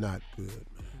just not good,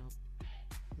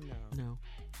 man. No. No.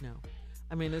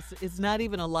 I mean, it's not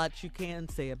even a lot you can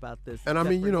say about this. And I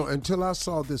mean, until I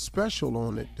saw this special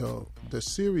on it, the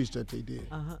series that they did.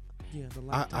 Yeah,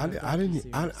 I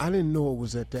didn't know it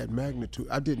was at that magnitude.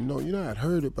 I didn't know. I'd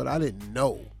heard it, but I didn't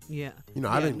know. Yeah.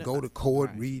 I didn't go to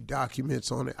court, read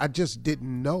documents on it. I just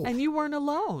didn't know. And you weren't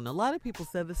alone. A lot of people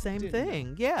said the same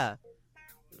thing. Yeah.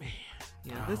 Man.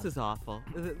 Yeah, this is awful.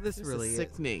 This really is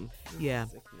sickening. Yeah.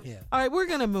 All right, we're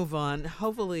going to move on.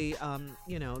 Hopefully,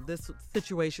 this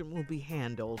situation will be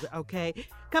handled, okay?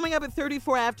 Coming up at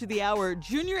 34 after the hour,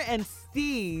 Junior and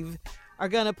Steve are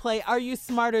going to play Are You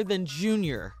Smarter Than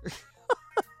Junior?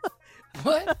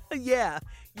 What? Yeah.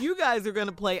 You guys are going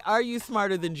to play Are You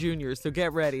Smarter Than Junior? So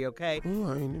get ready, okay? Oh,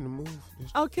 I ain't in the mood.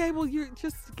 Okay, well, you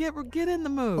just get in the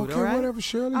mood, okay, all right? Whatever,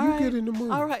 Shirley. All you right. get in the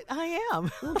mood. All right, I am.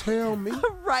 Don't tell me.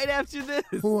 Right after this.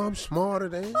 Who I'm smarter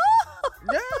than.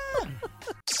 Yeah.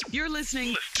 You're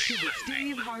listening to the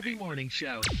Steve Harvey Morning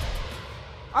Show.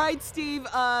 All right, Steve.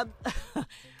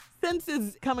 Since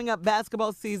it's coming up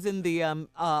basketball season, the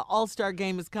All-Star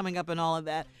game is coming up and all of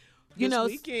that. This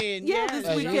weekend. Yeah,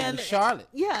 this weekend. In Charlotte.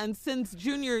 Yeah, and since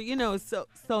Junior, is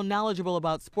so knowledgeable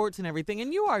about sports and everything,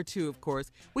 and you are too, of course,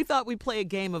 we thought we'd play a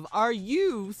game of Are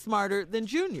You Smarter Than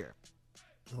Junior?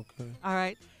 Okay. All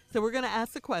right. So we're going to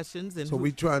ask the questions. And so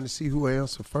we trying to see who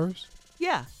answer first?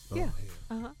 Yeah. Oh, yeah.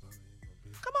 Come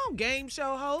on, game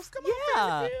show host. Come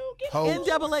on, host,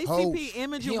 NAACP host.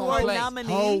 Image Award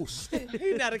nominee. Host.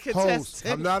 He's not a contestant. Host.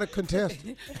 I'm not a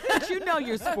contestant. But you know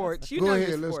your sports. Go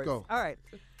ahead, let's go. All right.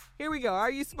 Here we go. Are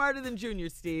you smarter than Junior,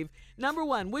 Steve? Number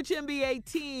one, which NBA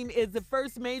team is the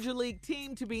first major league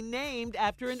team to be named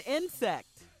after an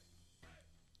insect?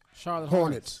 Charlotte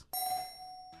Hornets.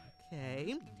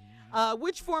 Okay.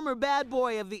 Which former bad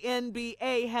boy of the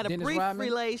NBA had a Dennis brief Rodman?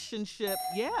 relationship?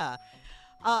 Yeah.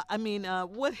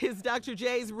 What is Dr.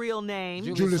 J's real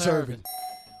name? Julius Erving.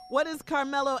 What is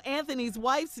Carmelo Anthony's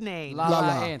wife's name?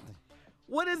 Lala Anthony.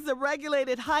 What is the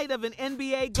regulated height of an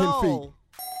NBA 10 goal? feet.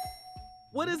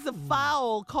 What is the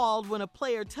foul called when a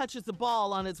player touches the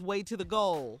ball on its way to the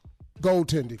goal?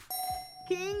 Goaltending.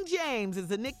 King James is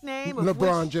a nickname of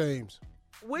LeBron James.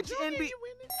 Which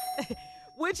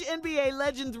NBA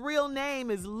legend's real name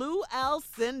is Lou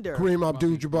Alcindor? Kareem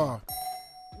Abdul-Jabbar.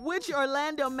 Which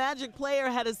Orlando Magic player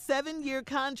had a 7-year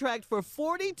contract for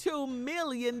 $42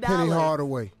 million? Penny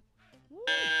Hardaway.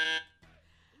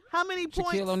 How many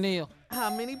points? Shaquille O'Neal.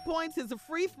 How many points is a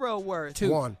free throw worth?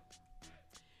 2. 1.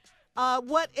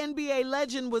 What NBA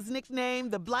legend was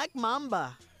nicknamed the Black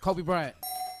Mamba? Kobe Bryant.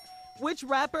 Which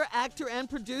rapper, actor, and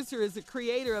producer is the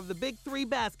creator of the Big Three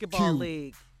Basketball Q.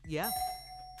 League? Yeah.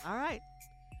 All right.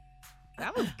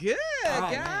 That was good,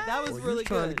 guys. That was really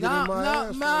good.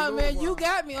 No, man, you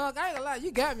got me on. I ain't gonna lie,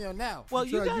 you got me on now. Well,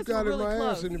 you guys got were in really my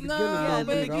close. ass in the beginning. No, though, in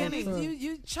the man. beginning,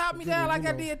 you chopped me down like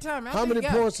I did Tommy. How many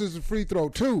points is a free throw?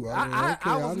 2. I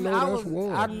know that's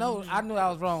 1. I knew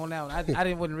I was wrong on that one.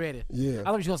 I wasn't ready. Yeah. I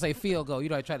thought you were gonna say field goal.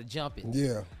 I tried to jump it.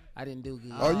 Yeah. I didn't do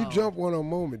good. Oh, you jumped one on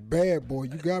moment. Bad boy.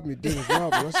 You got me, Dennis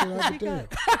Rodman. I said, I'll be damned.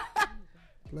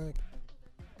 Black.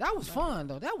 That was fun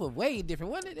though. That was way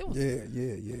different, wasn't it? It was. Yeah.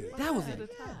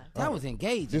 That was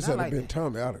engaging. This I had like been that.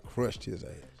 Tommy. I'd have crushed his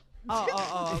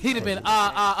ass. He'd have been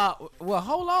Well,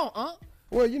 hold on, Well,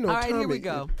 All right, Tommy, here we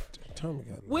go. Tommy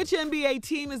got Which NBA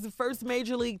team is the first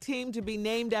major league team to be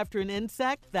named after an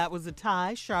insect? That was a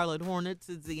tie. Charlotte Hornets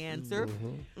is the answer.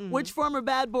 Which former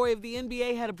bad boy of the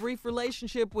NBA had a brief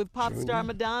relationship with pop star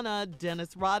Madonna?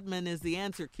 Dennis Rodman is the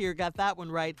answer. Kier got that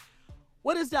one right.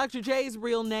 What is Dr. J's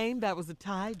real name? That was a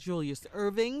tie. Julius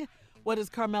Erving. What is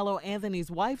Carmelo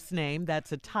Anthony's wife's name?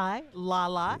 That's a tie.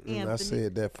 Lala Anthony. I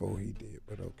said that before he did,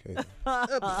 but okay.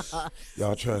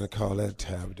 Y'all trying to call that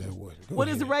tie, but that wasn't. Go What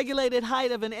is ahead. the regulated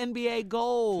height of an NBA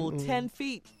goal? 10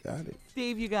 feet. Got it.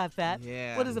 Steve, you got that.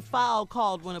 Yeah. What is a foul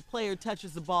called when a player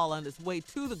touches the ball on its way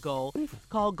to the goal? It's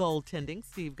called goaltending.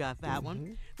 Steve got that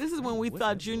one. This is when we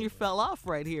thought Junior fell off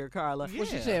right here, Carla. Well,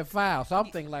 she said foul, so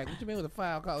I'm thinking like, what you mean with a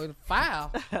foul call? With a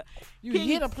foul? You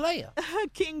hit a player.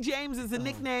 King James is the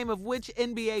nickname of which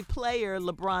NBA player?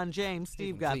 LeBron James.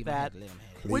 Steve got that.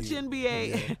 Which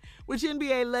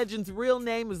NBA legend's real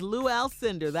name is Lou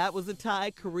Alcindor? That was a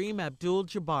tie. Kareem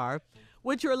Abdul-Jabbar.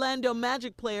 Which Orlando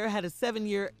Magic player had a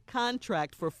 7-year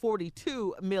contract for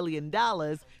 $42 million?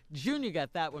 Junior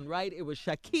got that one right. It was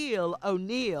Shaquille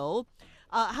O'Neal.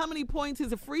 How many points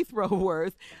is a free throw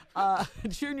worth?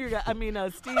 Steve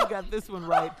got this one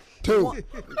right. 2.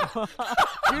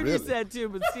 Junior said 2,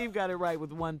 but Steve got it right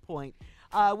with 1 point.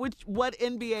 What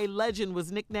NBA legend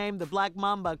was nicknamed the Black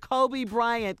Mamba? Kobe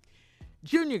Bryant.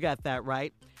 Junior got that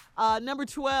right. Number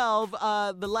 12,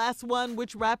 the last one,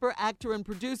 which rapper, actor, and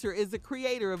producer is the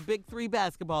creator of Big Three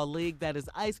Basketball League? That is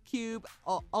Ice Cube,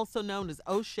 also known as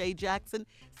O'Shea Jackson.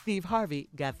 Steve Harvey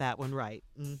got that one right.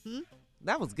 Mm-hmm.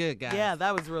 That was good, guys. Yeah,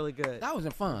 that was really good. That was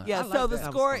fun. Yeah, so the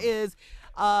score is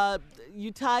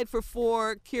you tied for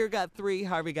 4, Kier got 3,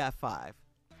 Harvey got 5.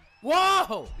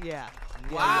 Whoa! Yeah.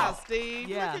 Wow, Steve.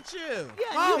 Yeah. Look at you.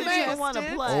 Yeah, you didn't even want to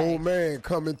play. Old man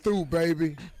coming through,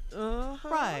 baby.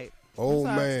 Right. Old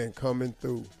man coming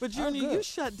through. But Junior, you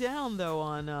shut down though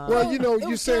on. Well,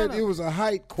 you said it was a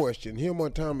height question. Him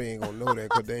and Tommy ain't gonna know that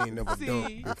because they ain't never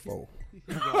dunked before.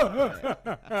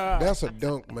 That's a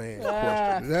dunk man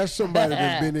question. That's somebody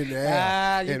that's been in the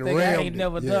air and think rammed I ain't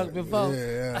never dunked before?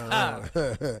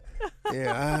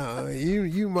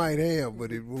 You might have,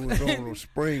 but it was on a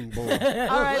springboard.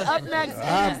 All right, up next.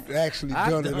 I've actually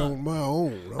done it on my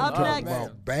own. I'm talking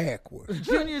about backwards.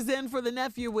 Junior's in for the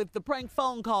nephew with the prank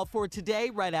phone call for today,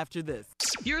 right after this.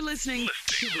 You're listening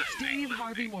to the Steve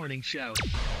Harvey Morning Show.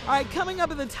 All right, coming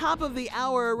up at the top of the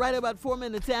hour, right about 4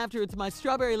 minutes after, it's my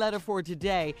strawberry letter for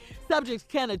today. Subject,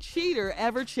 can a cheater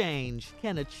ever change?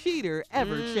 Can a cheater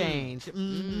ever change?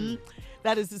 Mm-hmm.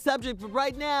 That is the subject, but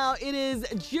right now it is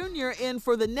Junior in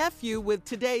for the nephew with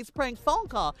today's prank phone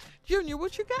call. Junior,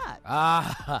 what you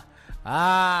got?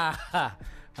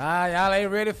 Y'all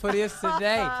ain't ready for this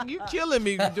today. You killing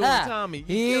me doing Tommy.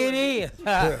 Here it is.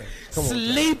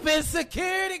 Sleeping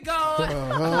security guard.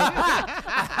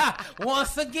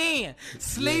 Once again,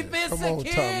 sleeping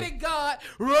security guard.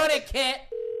 Run it, cat.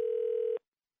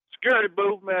 Security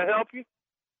booth, may I help you?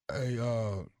 Hey,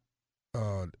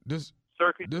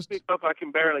 Sir, can you speak up? I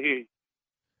can barely hear you.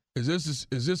 Is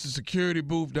this a security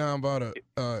booth down by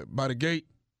the gate?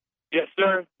 Yes,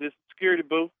 sir. This is security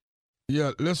booth.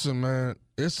 Yeah, listen, man.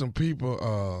 There's some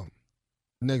people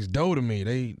next door to me.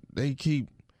 They keep.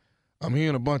 I'm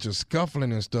hearing a bunch of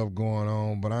scuffling and stuff going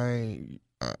on, but I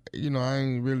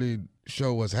ain't really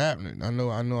sure what's happening. I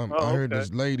heard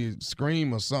this lady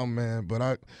scream or something, man. But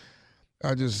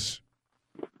I just.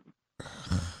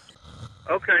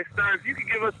 Okay, sir. If you could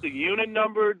give us the unit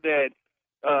number that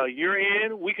you're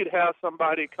in, we could have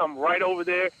somebody come right over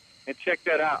there and check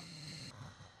that out.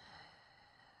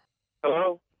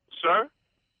 Hello, sir.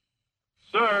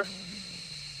 Sir.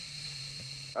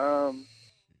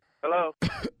 Hello.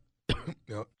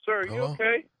 Yep. Sir, are you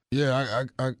okay? Yeah,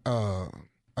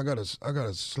 I got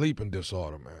a sleeping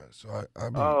disorder, man. So I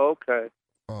been okay.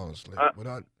 falling asleep. But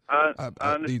I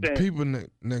understand. These people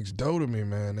next door to me,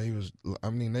 man, they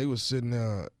was sitting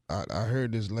there. I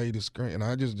heard this lady scream, and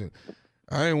I didn't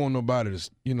want nobody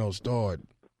to, start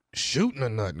shooting or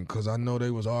nothing, because I know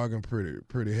they was arguing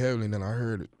pretty heavily. And then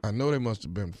I know they must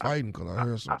have been fighting, because I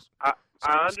heard some.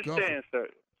 I understand, sir.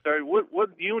 Sir, what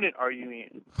unit are you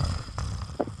in?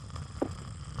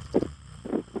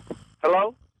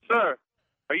 Hello, sir.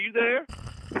 Are you there?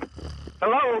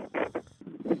 Hello.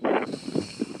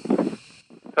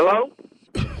 Hello?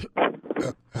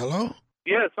 Hello?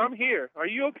 Yes, I'm here. Are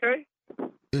you okay?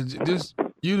 Is this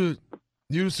you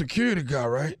the security guy,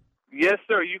 right? Yes,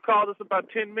 sir. You called us about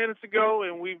 10 minutes ago,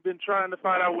 and we've been trying to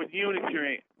find out what unit you're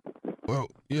in. Well,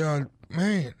 yeah,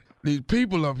 man. These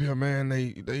people up here, man,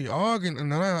 they arguing,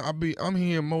 and I'm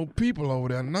hearing more people over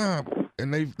there now,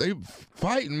 and they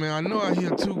fighting, man. I know I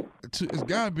hear two. It's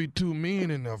gotta be two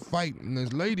men in there fighting.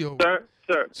 This lady over.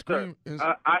 Sir,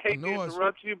 I hate to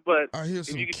interrupt you, but I hear if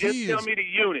some you could kids. just tell me the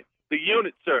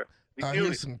unit, sir. I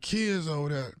hear some kids over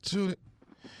there too.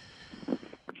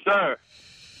 Sir,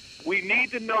 we need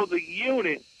to know the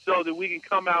unit so that we can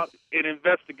come out and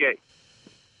investigate.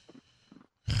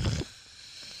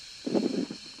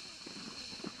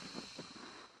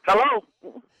 Hello?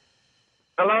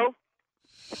 Hello?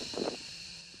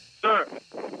 Sir?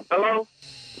 Hello?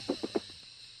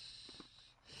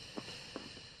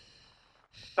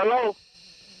 Hello?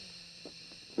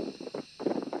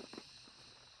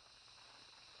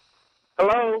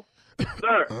 Hello?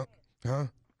 Sir?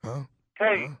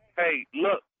 Hey,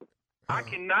 look. I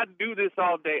cannot do this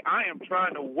all day. I am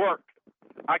trying to work.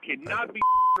 I cannot be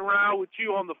around with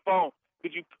you on the phone.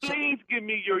 Could you please give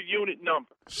me your unit number?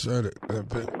 Sir,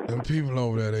 them people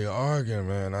over there, they arguing,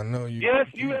 man. I know you. Yes,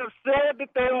 you have said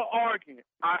that they are arguing.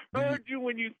 I heard you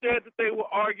when you said that they were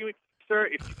arguing. Sir,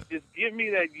 if you just give me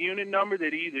that unit number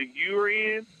that either you're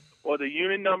in or the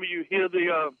unit number you hear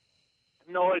the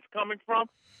noise coming from,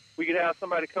 we could have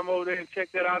somebody come over there and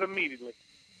check that out immediately.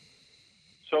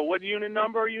 So what unit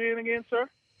number are you in again, sir?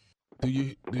 Do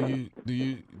you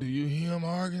hear him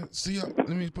arguing? See, let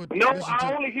me put. No,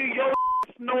 I only hear your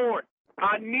snoring.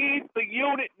 I need the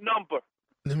unit number.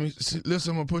 Let me see.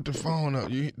 Listen, I'm gonna put the phone up.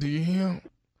 Do you hear him?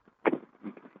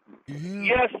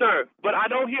 Yes, sir. But I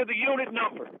don't hear the unit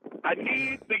number. I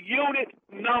need the unit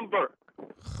number.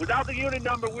 Without the unit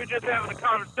number, we're just having a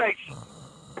conversation.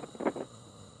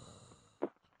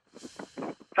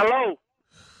 Hello?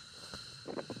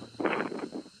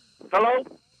 Hello?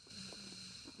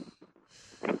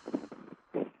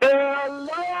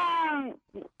 Hello?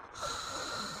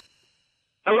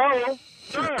 Hello?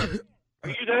 Sir, are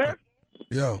you there?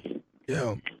 Yo.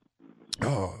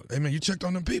 Oh, hey, man, you checked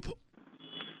on them people?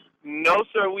 No,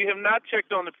 sir, we have not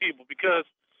checked on the people because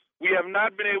we have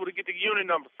not been able to get the unit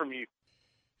number from you.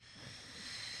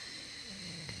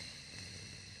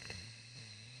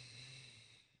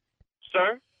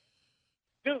 Sir?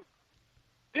 Dude,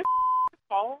 this is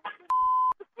falling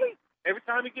asleep. Every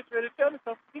time he gets ready to tell me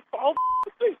something, he falls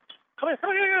asleep. Come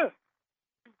here.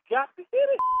 You got to hear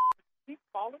this. He's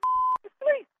falling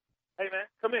asleep. Hey, man,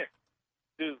 come here.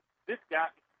 Dude, this guy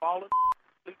is falling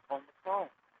asleep on the phone.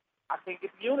 I can't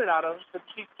get the unit out of him because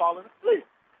he's falling asleep.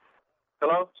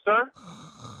 Hello, sir?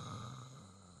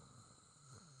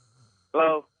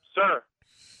 Hello, sir?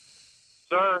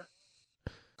 Sir?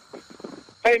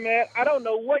 Hey, man, I don't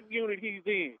know what unit he's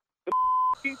in.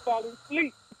 He's falling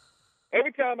asleep.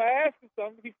 Every time I ask him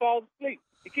something, he falls asleep.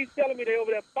 He keeps telling me they're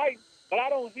over there fighting, but I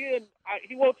don't hear him.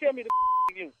 He won't tell me the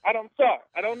unit. I'm sorry.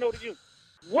 I don't know the unit.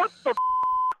 What the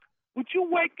would you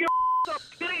wake your up,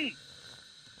 please?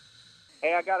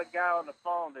 Hey, I got a guy on the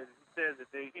phone that he says that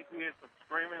he hears some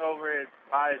screaming over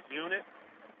by his unit,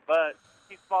 but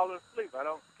he's falling asleep.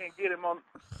 Can't get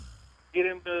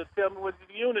him to tell me what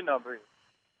the unit number is.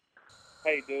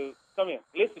 Hey, dude, come here.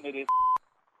 Listen to this.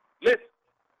 Listen.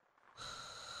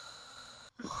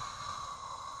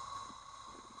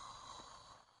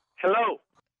 Hello.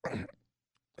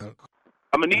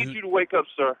 I'm going to need you to wake up,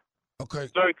 sir. Okay.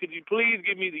 Sir, could you please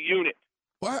give me the unit?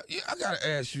 Well, I got to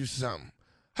ask you something.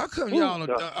 How come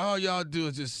all y'all do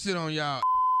is just sit on y'all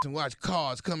and watch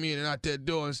cars come in and out that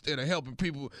door instead of helping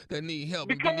people that need help?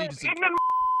 Because ignorant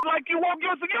like you won't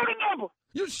give us a unit number.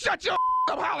 You shut your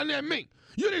up hollering at me.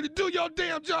 You need to do your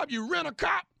damn job, you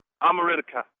rent-a-cop. I'm a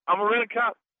rent-a-cop.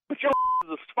 But your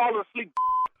is falling asleep.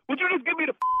 Would you just give me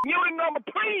the unit number,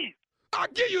 please? I'll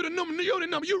give you the unit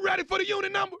number. You ready for the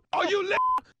unit number? Are you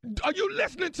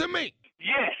listening to me?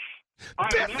 Yes. I'm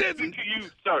listening to you,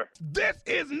 sir. This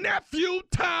is Nephew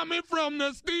Tommy from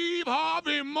the Steve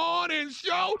Harvey Morning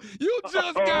Show. You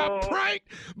just got pranked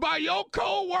by your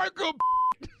co-worker.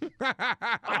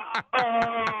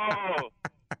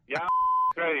 Y'all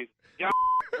crazy.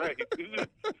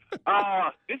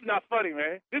 This is not funny,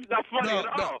 man. This is not funny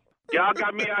at all. Y'all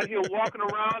got me out here walking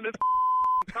around this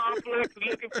complex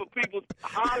looking for people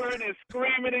hollering and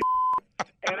screaming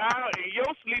and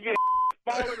your sleeping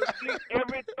falling asleep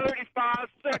every 35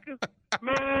 seconds.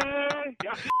 Man,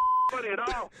 y'all funny at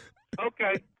all.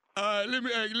 Okay. Let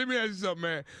me ask you something,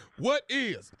 man. What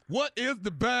is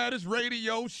the baddest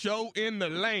radio show in the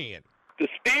land? The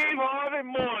Steve Harvey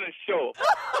Morning Show.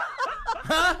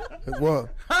 What?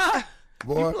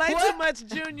 Boy. You play too much,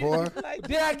 Junior. Boy.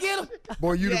 Did I get him?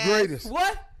 Boy, you the greatest.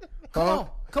 What? Come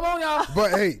on, y'all.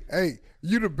 But hey,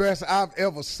 you the best I've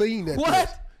ever seen at what?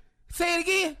 this. Say it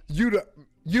again.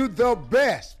 You the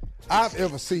best I've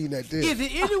ever seen at this. Is there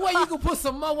any way you can put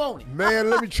some more on it? Man,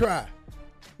 let me try.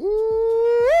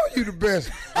 Ooh, you the best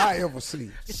I ever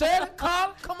seen. Say it,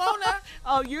 Carl. Come on now.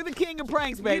 Oh, you're the king of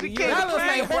pranks, baby. You're the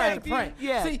king of pranks.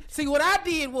 Yeah. See, what I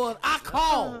did was I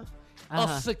called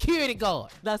a security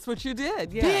guard. That's what you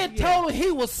did. Yeah. Then told him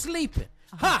he was sleeping.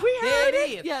 There it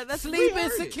is. Yeah, that's sleeping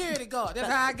security guard. That's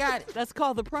how I got it. That's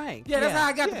called the prank. Yeah, that's how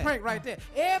I got the prank right there.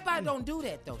 Everybody don't do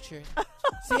that though, Cherry.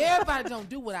 See, everybody don't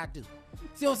do what I do.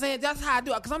 See what I'm saying? That's how I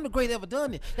do it, because I'm the greatest ever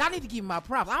done it. Y'all need to give me my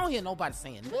props. I don't hear nobody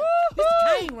saying that. It's the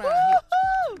king around here.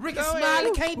 Ricky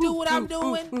Smiley can't do what I'm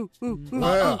doing.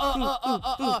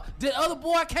 The other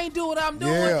boy can't do what I'm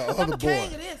doing. Yeah, I'm the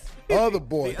king of this. Other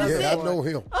boy. Yeah, I know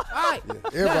him. All right. Yeah,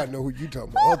 everybody know who you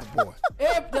talking about. Other boy.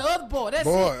 The other boy. That's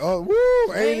boy, it.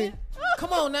 Woo, ain't he?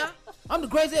 Come on now. I'm the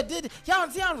greatest that did it. Y'all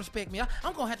don't respect me. I'm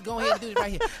going to have to go ahead and do this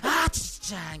right here. I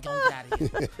ain't going to get out of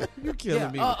here. You're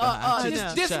killing me.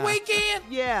 This weekend?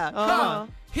 Yeah.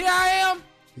 Here I am.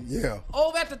 Yeah.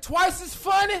 Over at the Twice as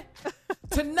Funny.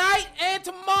 Tonight and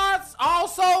tomorrow, all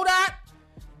sold out.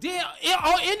 Then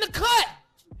in the cut.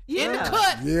 Yeah. In the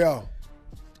cut. Yeah.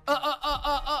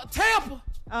 Tampa.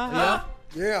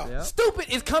 Yeah. Stupid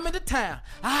is coming to town.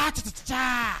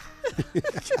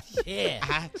 Yeah.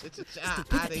 Out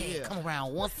of here. Come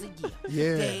around once a year.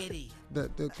 Yeah. There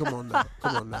it is. Come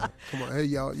on now. Hey,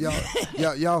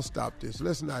 y'all stop this.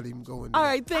 Let's not even go in there. All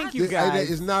right, thank you, guys.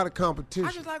 It's not a competition.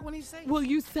 I just like when he say. Well,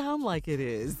 you sound like it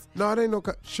is. No, it ain't no.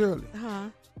 Shirley.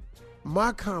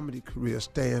 My comedy career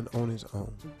stand on his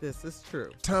own. This is true.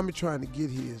 Tommy trying to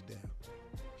get his down.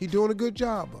 He doing a good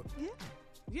job of it.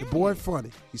 Yeah. The boy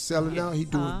funny. He's selling out. He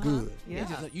doing good. Yeah.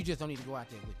 You just don't need to go out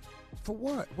there with it. For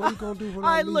what? What are you going to do when All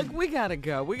I right, leave? look, we got to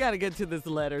go. We got to get to this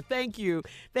letter. Thank you,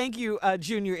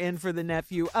 Junior in for the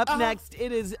nephew. Up next,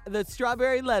 it is the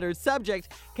Strawberry Letter.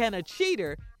 Subject, can a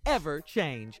cheater ever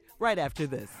change? Right after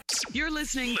this. You're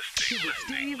listening to the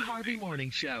Steve Harvey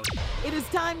Morning Show. It is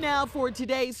time now for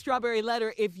today's Strawberry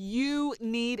Letter. If you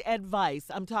need advice,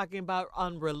 I'm talking about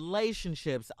on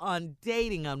relationships, on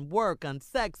dating, on work, on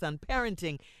sex, on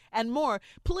parenting, and more,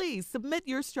 please submit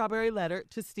your Strawberry Letter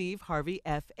to Steve Harvey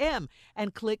FM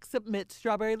and click Submit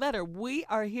Strawberry Letter. We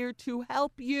are here to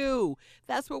help you.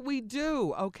 That's what we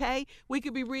do, okay? We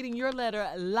could be reading your letter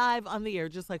live on the air,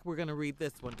 just like we're going to read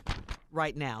this one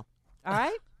right now. All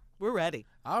right? We're ready.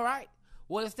 All right.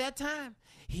 Well, it's that time.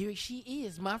 Here she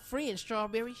is, my friend,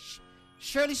 Strawberry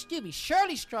Shirley Stubby.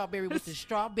 Shirley Strawberry with the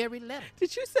Strawberry Letter.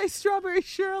 Did you say Strawberry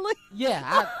Shirley?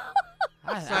 Yeah,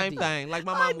 same thing. Like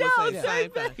my mom would say,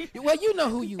 same thing. Well, you know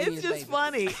who you it's is, It's just baby.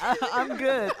 funny. I'm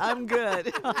good. I'm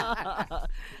good.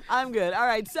 I'm good. All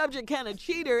right. Subject, can a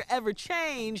cheater ever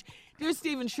change? Dear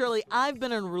Steve and Shirley, I've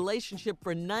been in a relationship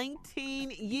for 19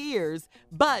 years,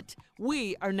 but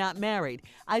we are not married.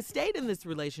 I stayed in this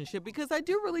relationship because I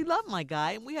do really love my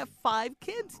guy, and we have 5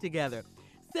 kids together.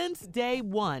 Since day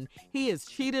one, he has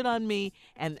cheated on me,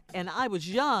 and I was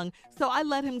young, so I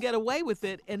let him get away with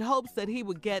it in hopes that he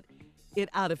would get it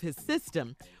out of his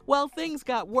system. Well, things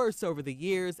got worse over the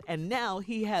years, and now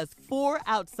he has 4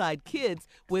 outside kids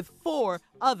with 4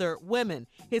 other women.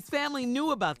 His family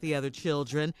knew about the other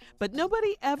children, but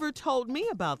nobody ever told me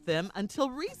about them until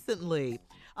recently.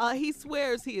 He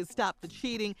swears he has stopped the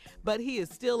cheating, but he is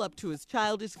still up to his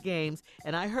childish games,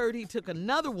 and I heard he took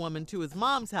another woman to his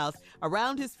mom's house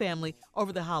around his family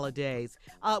over the holidays.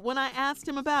 When I asked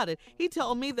him about it, he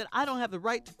told me that I don't have the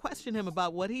right to question him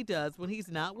about what he does when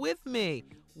he's not with me.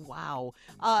 Wow.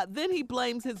 Then he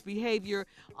blames his behavior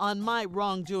on my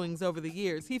wrongdoings over the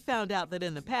years. He found out that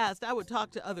in the past, I would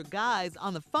talk to other guys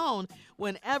on the phone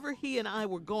whenever he and I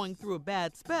were going through a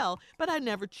bad spell, but I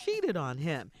never cheated on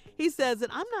him. He says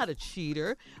that I'm not a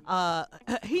cheater.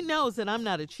 He knows that I'm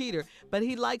not a cheater, but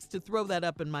he likes to throw that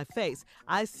up in my face.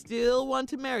 I still want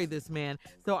to marry this man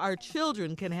so our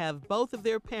children can have both of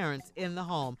their parents in the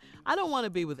home. I don't want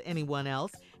to be with anyone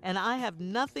else, and I have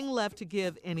nothing left to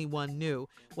give anyone new.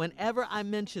 Whenever I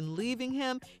mention leaving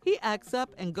him, he acts up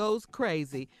and goes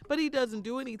crazy, but he doesn't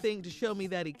do anything to show me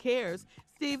that he cares.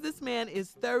 Steve, this man is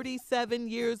 37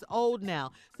 years old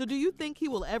now, so do you think he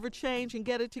will ever change and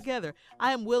get it together?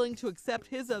 I am willing to accept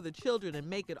his other children and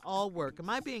make it all work. Am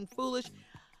I being foolish?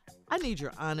 I need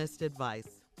your honest advice.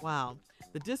 Wow,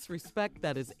 the disrespect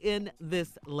that is in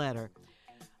this letter.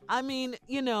 I mean,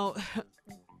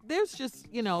 there's just,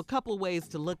 a couple of ways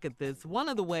to look at this. One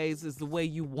of the ways is the way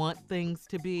you want things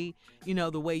to be,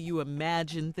 the way you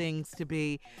imagine things to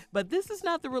be. But this is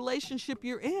not the relationship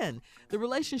you're in. The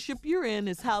relationship you're in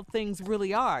is how things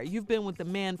really are. You've been with the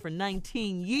man for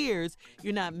 19 years.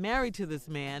 You're not married to this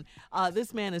man.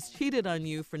 This man has cheated on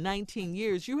you for 19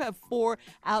 years. You have 4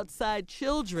 outside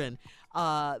children.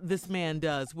 This man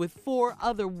does with 4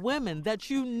 other women that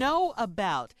you know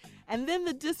about. And then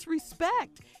the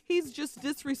disrespect. He's just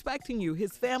disrespecting you.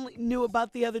 His family knew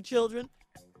about the other children.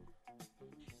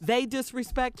 They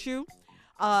disrespect you.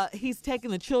 He's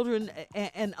taking the children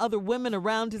and other women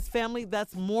around his family.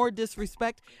 That's more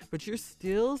disrespect. But you're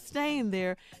still staying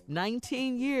there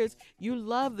 19 years. You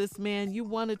love this man. You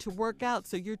want it to work out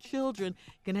so your children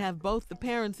can have both the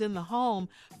parents in the home.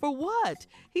 For what?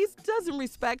 He doesn't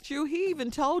respect you. He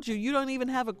even told you you don't even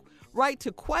have a right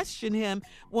to question him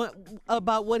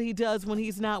about what he does when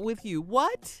he's not with you.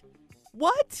 What?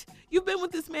 You've been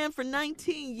with this man for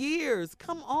 19 years.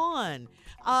 Come on.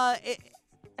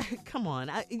 Come on.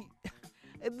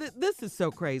 This is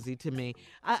so crazy to me.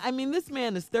 I mean, this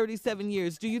man is 37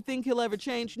 years. Do you think he'll ever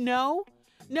change? No,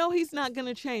 he's not going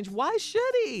to change. Why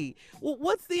should he? Well,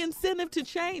 what's the incentive to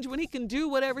change when he can do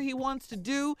whatever he wants to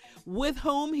do, with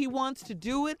whom he wants to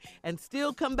do it, and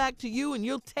still come back to you and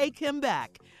you'll take him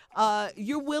back?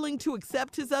 You're willing to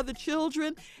accept his other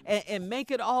children and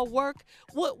make it all work?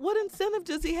 What incentive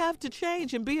does he have to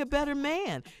change and be a better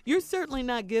man? You're certainly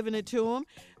not giving it to him.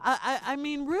 I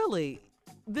mean, really,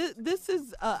 this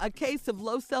is a case of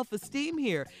low self-esteem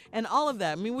here and all of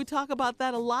that. I mean, we talk about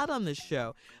that a lot on this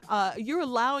show. You're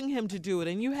allowing him to do it,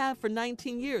 and you have for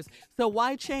 19 years. So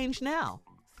why change now?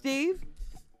 Steve?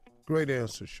 Great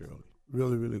answer, Shirley.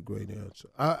 Really, really great answer.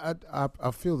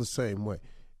 I feel the same way.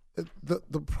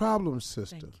 The problem,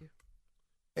 sister,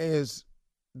 is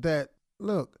that,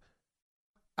 look,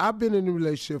 I've been in a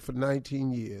relationship for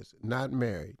 19 years, not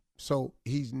married. So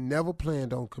he's never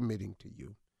planned on committing to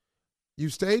you. You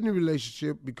stayed in a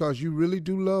relationship because you really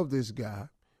do love this guy.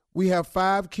 We have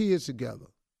 5 kids together.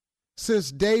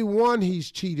 Since day one, he's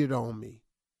cheated on me.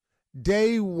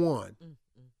 Day one,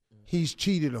 he's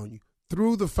cheated on you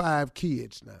through the 5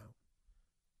 kids now.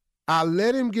 I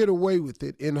let him get away with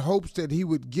it in hopes that he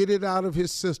would get it out of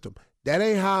his system. That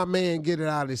ain't how a man get it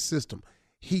out of his system.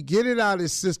 He get it out of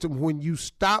his system when you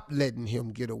stop letting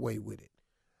him get away with it.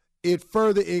 It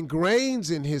further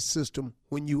ingrains in his system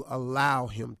when you allow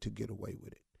him to get away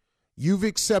with it. You've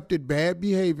accepted bad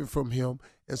behavior from him,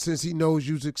 and since he knows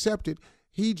you've accepted,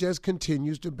 he just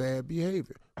continues the bad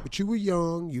behavior. But you were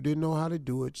young, you didn't know how to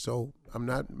do it, so I'm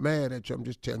not mad at you, I'm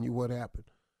just telling you what happened.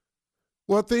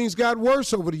 Well, things got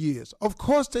worse over the years. Of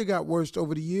course they got worse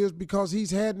over the years because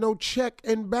he's had no check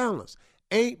and balance.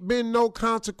 Ain't been no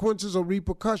consequences or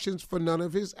repercussions for none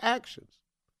of his actions.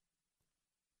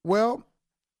 Well,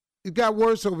 it got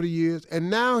worse over the years, and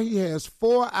now he has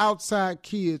 4 outside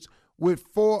kids with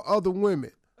 4 other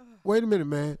women. Wait a minute,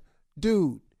 man.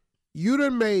 Dude, you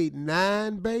done made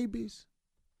 9 babies?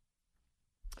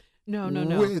 No.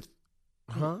 With,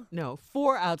 No,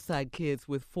 4 outside kids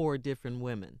with 4 different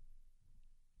women.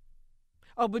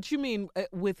 Oh, but you mean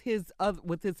with his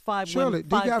 5 Shirley, women,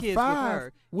 5 he got kids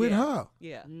 5 with her.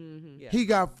 Yeah. Yeah. He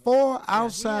got 4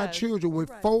 outside children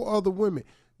with 4 other women.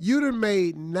 You done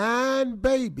made 9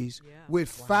 babies with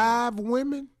 5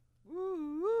 women?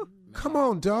 Come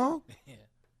on, dog.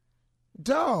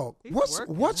 Dog,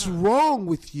 what's wrong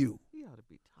with you? He ought to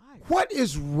be tired. What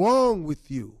is wrong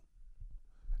with you?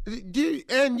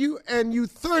 And you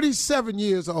 37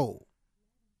 years old.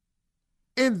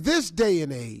 In this day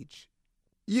and age,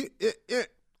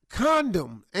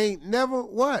 condom ain't never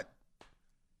what?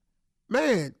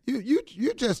 Man,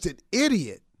 you're just an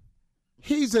idiot.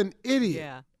 He's an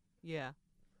idiot. Yeah.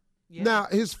 Now,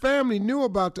 his family knew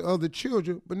about the other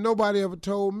children, but nobody ever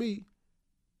told me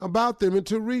about them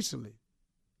until recently.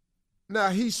 Now,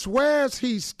 he swears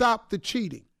he stopped the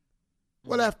cheating.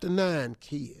 Well, after 9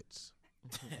 kids.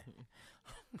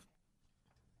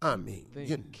 I mean,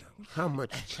 you know, how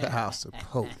much child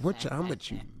support? How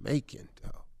much you making,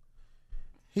 though?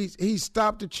 He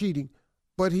stopped the cheating,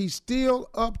 but he's still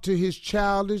up to his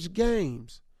childish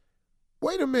games.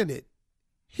 Wait a minute.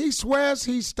 He swears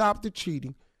he stopped the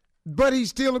cheating, but he's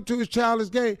still up to his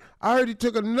childish game. I heard he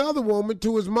took another woman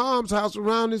to his mom's house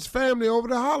around his family over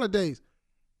the holidays.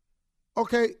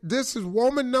 Okay, this is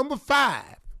woman number 5.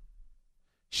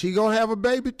 She gonna have a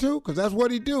baby too? Because that's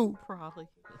what he do. Probably.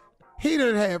 He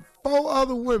done had 4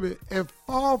 other women, and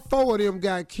all 4 of them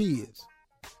got kids.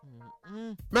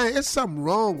 Man, it's something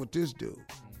wrong with this dude.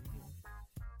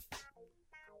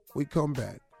 We come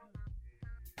back.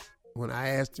 When I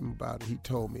asked him about it, he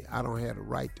told me I don't have the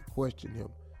right to question him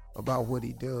about what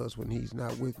he does when he's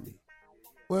not with me.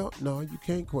 Well, no, you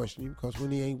can't question him because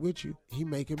when he ain't with you, he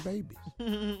making babies.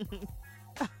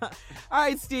 All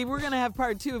right, Steve, we're going to have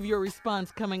part 2 of your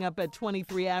response coming up at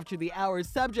 23 after the hour.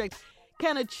 Subject,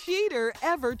 can a cheater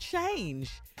ever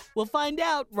change? We'll find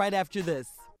out right after this.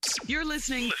 You're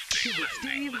listening to the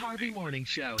Steve Harvey Morning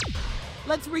Show.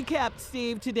 Let's recap,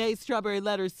 Steve. Today's Strawberry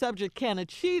Letter subject, can a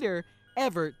cheater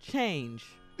ever change?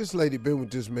 This lady been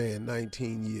with this man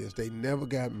 19 years. They never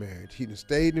got married. He done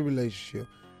stayed in a relationship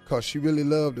because she really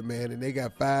loved the man, and they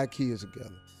got 5 kids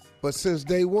together. But since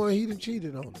day one, he done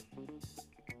cheated on her.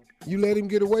 You let him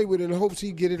get away with it in hopes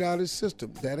he get it out of his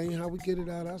system. That ain't how we get it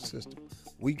out of our system.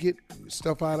 We get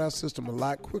stuff out of our system a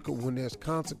lot quicker when there's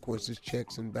consequences,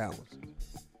 checks, and balances.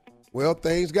 Well,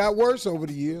 things got worse over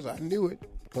the years. I knew it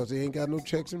because he ain't got no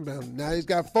checks and balances. Now he's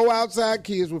got 4 outside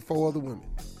kids with 4 other women.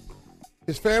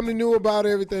 His family knew about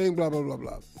everything, blah, blah, blah,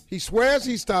 blah. He swears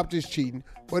he stopped his cheating,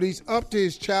 but he's up to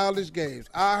his childish games.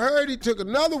 I heard he took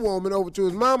another woman over to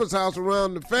his mama's house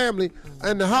around the family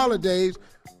and the holidays,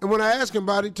 and when I asked him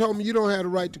about it, he told me you don't have the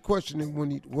right to question him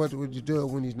when what would you do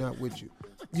when he's not with you.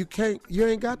 You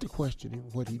ain't got to question him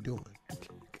what he doing.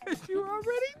 Because you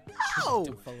already know.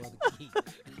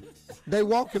 They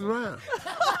walking around.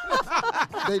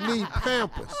 They need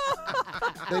Pampers.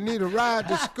 They need a ride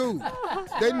to school.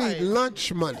 They need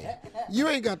lunch money. You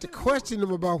ain't got to question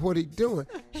him about what he doing.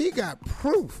 He got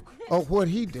proof of what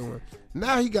he doing.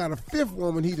 Now he got a 5th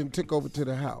woman he done took over to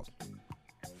the house.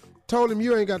 Told him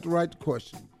you ain't got the right to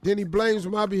question. Then he blames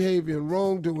my behavior and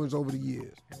wrongdoings over the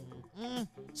years.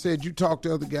 Said you talk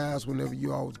to other guys whenever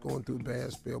you always going through a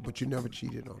bad spell, but you never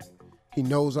cheated on him. He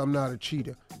knows I'm not a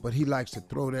cheater, but he likes to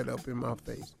throw that up in my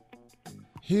face.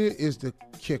 Here is the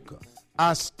kicker.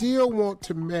 I still want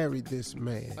to marry this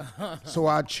man so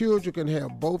our children can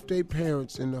have both their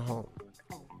parents in the home.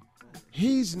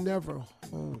 He's never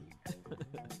home.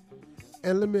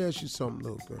 And let me ask you something,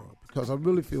 little girl, because I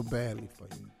really feel badly for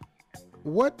you.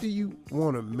 What do you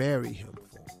want to marry him for?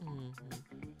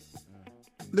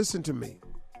 Listen to me.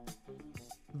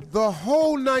 The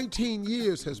whole 19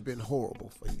 years has been horrible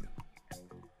for you.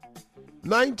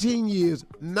 19 years,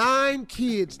 9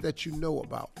 kids that you know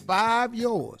about, 5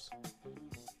 yours,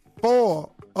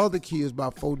 4 other kids by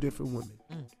 4 different women.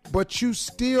 But you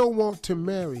still want to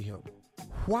marry him.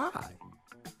 Why?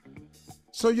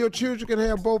 So your children can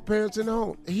have both parents in the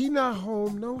home. He not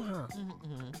home no how.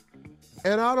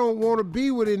 And I don't want to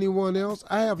be with anyone else.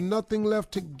 I have nothing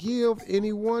left to give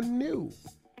anyone new.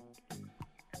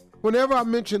 Whenever I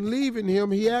mention leaving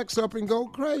him, he acts up and go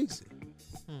crazy.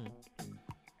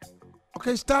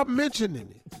 Okay, stop mentioning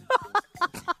it.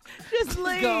 Just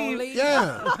leave.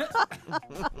 Yeah.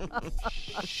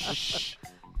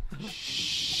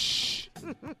 Shh.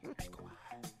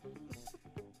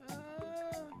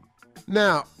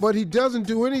 Now, but he doesn't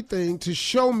do anything to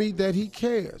show me that he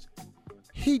cares.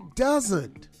 He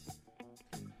doesn't.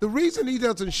 The reason he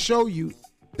doesn't show you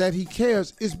that he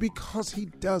cares is because he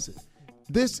doesn't.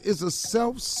 This is a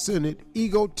self-centered,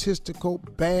 egotistical,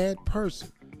 bad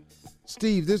person.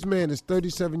 Steve, this man is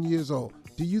 37 years old.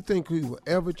 Do you think he will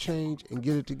ever change and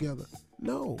get it together?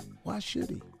 No. Why should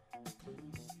he?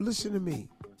 Listen to me.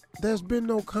 There's been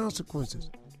no consequences.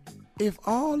 If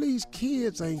all these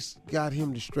kids ain't got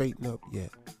him to straighten up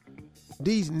yet,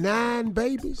 these 9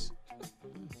 babies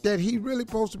that he really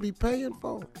supposed to be paying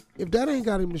for, if that ain't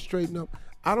got him to straighten up,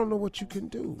 I don't know what you can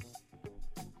do.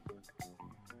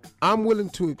 I'm willing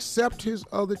to accept his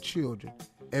other children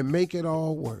and make it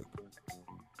all work.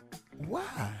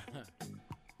 Why?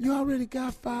 You already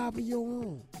got 5 of your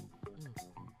own.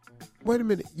 Wait a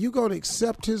minute. You gonna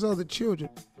accept his other children?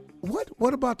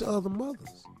 What about the other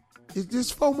mothers? It's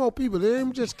just 4 more people. They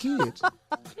ain't just kids.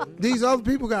 These other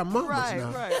people got mamas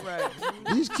now. Right.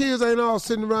 These kids ain't all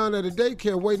sitting around at a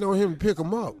daycare waiting on him to pick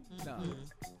them up. No.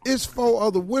 It's 4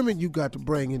 other women you got to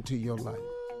bring into your life.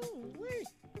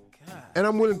 And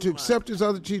I'm willing to accept his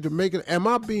other children to make it. Am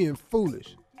I being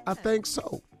foolish? I think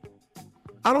so.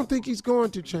 I don't think he's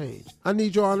going to change. I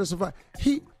need your honest advice.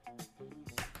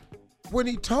 When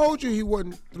he told you he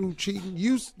wasn't through cheating,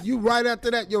 you right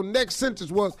after that, your next sentence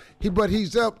was, but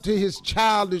he's up to his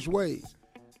childish ways.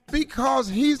 Because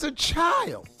he's a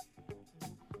child.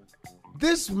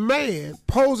 This man,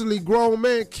 supposedly grown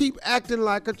man, keep acting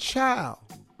like a child.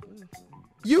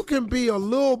 You can be a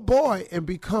little boy and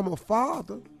become a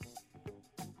father.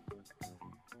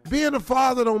 Being a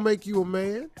father don't make you a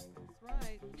man. That's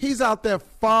right. He's out there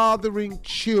fathering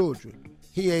children.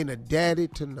 He ain't a daddy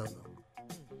to none of them.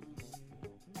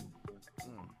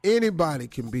 Anybody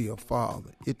can be a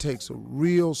father. It takes a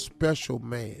real special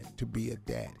man to be a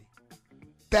daddy.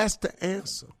 That's the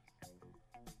answer.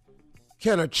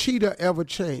 Can a cheater ever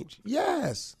change?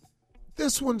 Yes.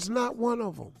 This one's not one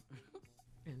of them.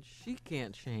 And she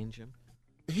can't change him.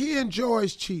 He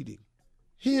enjoys cheating.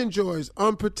 He enjoys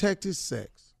unprotected sex.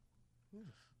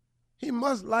 He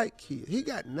must like kids. He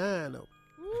got 9 of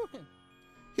them.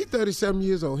 He's 37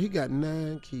 years old. He got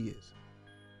 9 kids.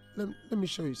 Let me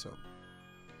show you something.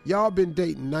 Y'all been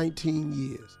dating 19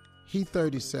 years. He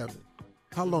 37.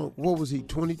 How long? What was he,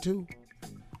 22?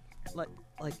 Like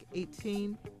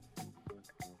 18?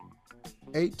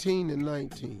 18 and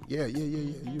 19. Yeah.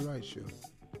 You're right, sure.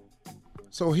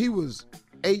 So he was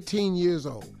 18 years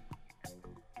old.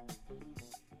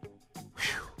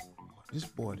 Whew. This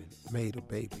boy done made a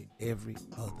baby every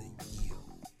other year.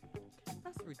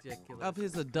 That's ridiculous. Of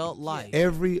his adult life.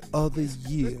 Every other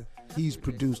year, he's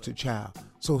produced a child.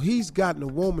 So he's gotten a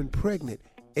woman pregnant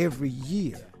every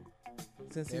year.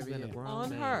 Since he's been a grown man.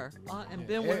 On her. And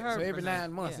been with her. So every for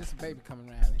 9 months, it's a baby coming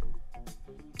around.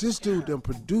 This dude done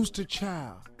produced a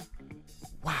child.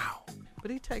 Wow.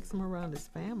 But he takes him around his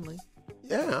family.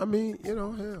 Yeah, I mean,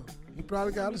 hell, he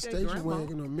probably got a station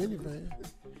wagon or minivan.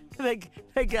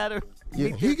 They got her. Yeah,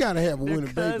 he got to have a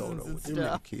Winnebago, though, with them little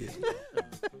stuff. kids.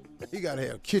 He got to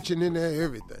have a kitchen in there,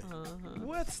 everything.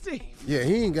 What, Steve? Yeah,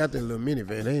 he ain't got that little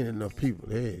minivan. There ain't enough people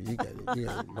there. You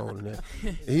got more than that.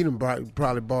 He done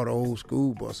probably bought an old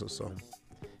school bus or something.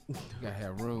 You gotta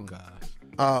have room,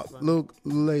 guys. Look,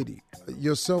 lady,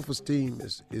 your self-esteem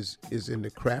is in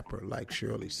the crapper, like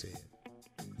Shirley said.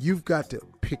 You've got to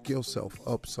pick yourself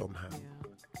up somehow.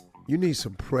 Yeah. You need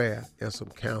some prayer and some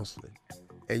counseling.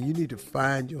 And you need to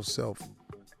find yourself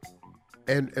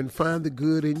and find the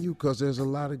good in you, because there's a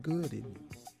lot of good in you.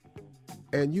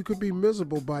 And you could be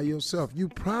miserable by yourself. You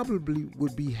probably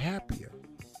would be happier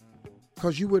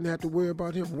because you wouldn't have to worry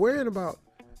about him.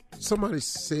 Somebody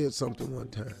said something one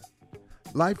time.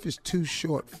 Life is too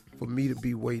short for me to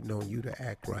be waiting on you to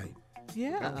act right.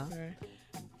 Yeah. Okay.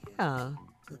 Yeah.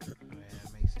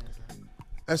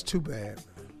 That's too bad.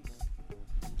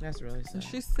 That's really sad. And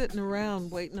she's sitting around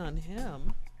waiting on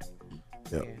him.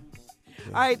 Yep. Yeah.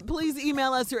 All right, please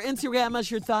email us or Instagram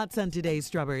us your thoughts on today's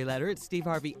Strawberry Letter at Steve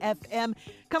Harvey FM.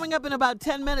 Coming up in about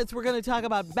 10 minutes, we're going to talk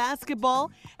about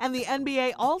basketball and the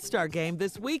NBA All-Star Game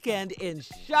this weekend in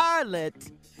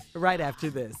Charlotte right after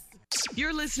this.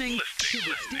 You're listening to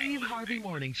the Steve Harvey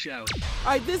Morning Show. All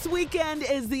right, this weekend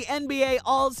is the NBA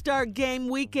All-Star Game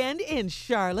weekend in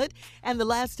Charlotte. And the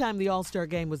last time the All-Star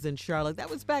Game was in Charlotte, that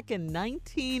was back in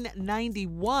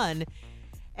 1991.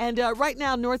 And right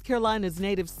now, North Carolina's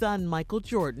native son, Michael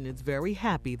Jordan, is very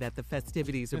happy that the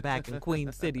festivities are back in Queen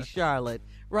City, Charlotte.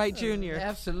 Right, Junior?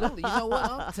 Absolutely. You know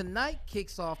what? Tonight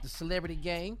kicks off the celebrity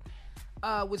game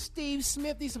with Steve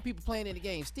Smith. These some people playing in the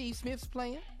game. Steve Smith's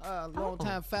playing,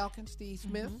 longtime Falcon, Steve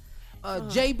Smith.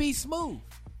 J.B. Smooth.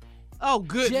 Oh,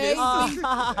 goodness.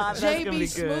 J.B.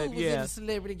 Smooth was in the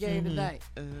celebrity game tonight.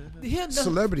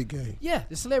 Celebrity game? Yeah,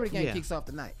 the celebrity game kicks off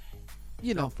tonight.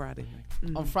 You know, on Friday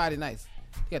night. On Friday nights.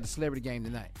 You got the celebrity game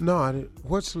tonight. No, I didn't.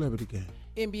 What celebrity game?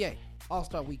 NBA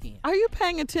All-Star Weekend. Are you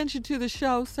paying attention to the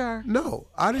show, sir? No,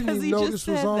 I didn't even know this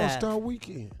was All-Star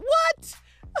Weekend. What?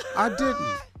 I didn't.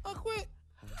 I quit.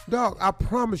 Dog, I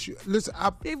promise you. Listen,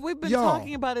 we've been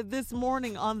talking about it this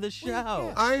morning on the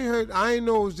show. I ain't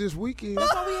know it was this weekend.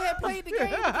 That's why we had played the game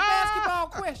with the basketball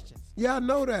questions. Yeah, I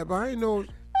know that, but I ain't know it's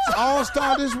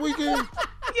All-Star this weekend.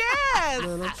 Yes.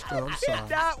 Man, I'm sorry.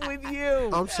 Not with you.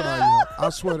 I'm sorry, y'all. I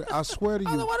swear to you.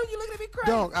 Why don't you look at me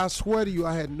crazy? Dog, I swear to you,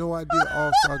 I had no idea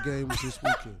All-Star game was this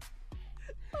weekend.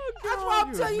 That's why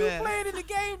I'm telling you, we're playing in the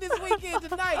game this weekend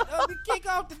tonight. The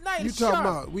kickoff tonight. You talking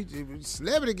about we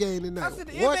celebrity game tonight? I said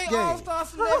the what NBA game? All-Star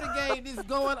celebrity game is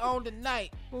going on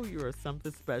tonight. Oh, you are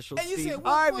something special, And you Steve said,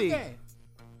 Harvey. what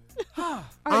game?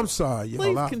 I'm sorry, y'all.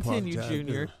 Please I continue, apologize,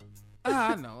 Junior.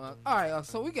 I know. All right,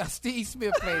 so we got Steve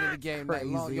Smith playing in the game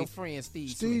tonight. Your friend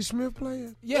Steve Smith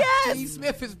playing? Yeah, Yes. Steve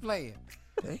Smith is playing.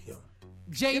 Damn.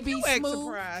 J.B.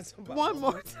 Smooth. One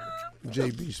more time.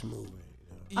 J.B. Smooth.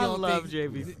 I love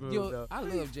J.B. Smooth, though. I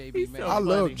love J.B. He's man. so I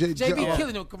love funny. J.B. Yeah.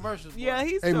 killing them commercials. Boy. Yeah,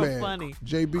 he's Hey, so man, funny.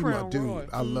 J.B. my Crown dude. Roy.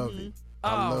 I love him.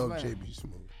 I Oh, love man. J.B.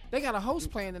 Smooth. They got a host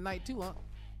playing tonight too, huh?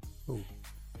 Who?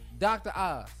 Dr.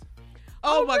 Oz.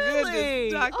 Oh, my really?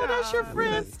 goodness. Dr. Oh, that's your Oz.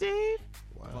 friend, Steve.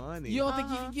 Funny. You don't think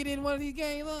you can get in one of these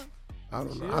games, huh? I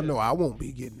don't know. I know I won't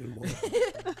be getting in one.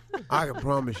 I can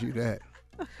promise you that.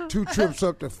 2 trips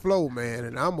up the flow, man,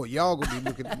 and y'all gonna be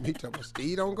looking at me talking,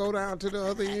 Steve, don't go down to the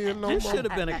other end no You more. should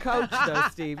have been a coach, though,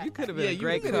 Steve. You could have been a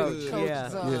great coach.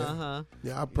 Yeah.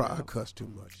 Yeah, I cuss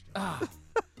too much.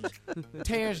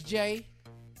 Terrence J.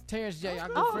 Our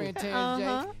good friend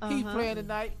Terrence J. He playing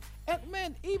tonight. And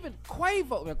man, even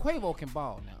Quavo. Man, Quavo can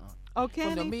ball now. Oh,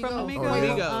 can From he? the From Migos?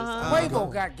 Amigos?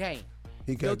 Quavo got game.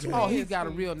 He got game. Oh, he got a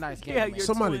real nice game. Yeah, man.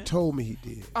 Somebody told me he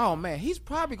did. Oh man, he's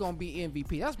probably gonna be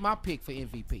MVP. That's my pick for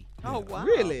MVP. Oh, wow.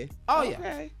 Really? Oh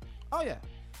Okay. yeah.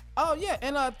 Oh yeah.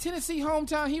 And Tennessee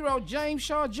hometown hero James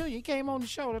Shaw Jr. He came on the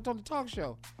show. That's on the talk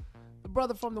show. The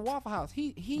brother from the Waffle House.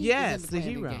 He Yes, is the in the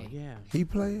hero. game. Yeah. He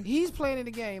playing? He's playing in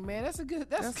the game, man. That's good,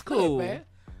 cool. man.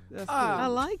 That's I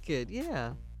like it,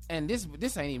 yeah. And this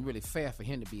ain't even really fair for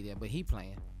him to be there, but he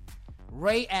playing.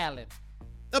 Ray Allen.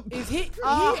 Is he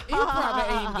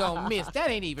probably ain't even gonna miss. That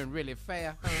ain't even really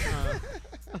fair.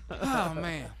 Oh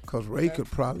man. Because Ray could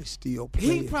probably still play.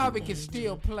 He probably can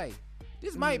still play.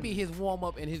 This might be his warm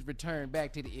up and his return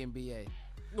back to the NBA.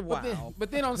 Wow.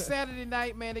 But then on Saturday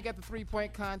night, man, they got the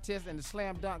 3-point contest and the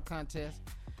slam dunk contest.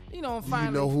 You know, and finally,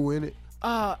 You know who in it?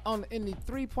 In the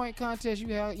 3-point contest, you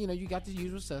got the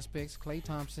usual suspects: Klay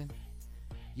Thompson.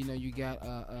 You know, you got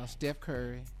Steph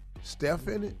Curry. Steph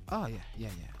in it? Oh yeah.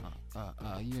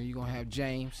 You're gonna have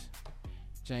James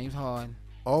Harden.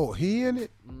 Oh, he in it?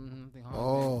 Mm-hmm.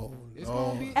 Oh, It's no.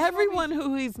 gonna be Everyone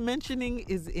who he's mentioning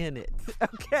is in it.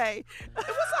 Okay. What's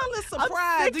all this I'm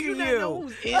surprise? sick Do you of not you. know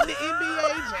who's in the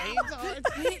NBA? James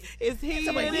Harden. Is he in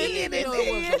Somebody it? in it. You know,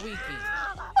 it was a weekend.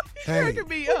 Hey, Cracking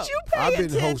me up. Would you pay I've been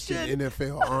attention? hosting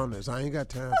NFL honors. I ain't got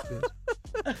time for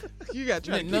this. You got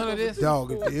to None of this.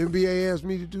 Dog, if the NBA asked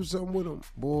me to do something with them,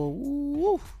 boy,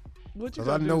 woo. What you Because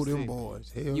I gonna know do, them Steve?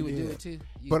 boys. Hell You would yeah. do it too.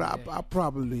 But I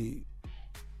probably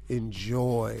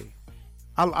enjoy.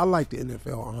 I like the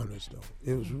NFL honors though.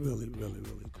 It was really, really,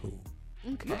 really cool.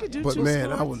 Okay. You could do But two man,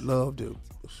 sports. I would love to.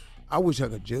 I wish I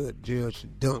could judge the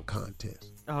dunk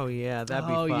contest. Oh, yeah, that'd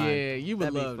be Oh fun. yeah, you would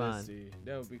That'd be love that. fun. Steve.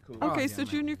 That would be cool. Okay, yeah, so man.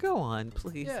 Junior, go on,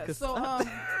 please. Yeah. 'cause So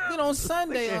then on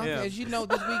Sunday, Yeah. as you know,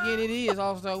 this weekend it is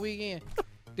All-Star Weekend.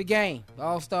 The game, the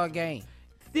All-Star game.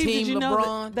 Steve, Team did you LeBron.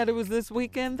 know that it was this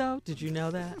weekend, though? Did you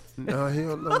know that? No,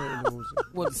 hell no.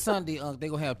 Well, Sunday, they're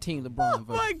going to have Team LeBron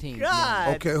versus Team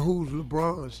God. Okay, who's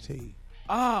LeBron's team?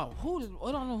 Oh,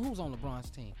 I don't know who's on LeBron's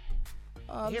team.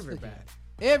 Everybody.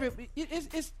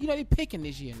 It's they picking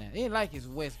this year now. It ain't like it's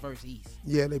West versus East.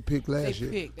 Yeah, they picked last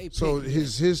year. So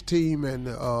his team and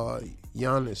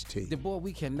Giannis team. The boy,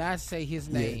 we cannot say his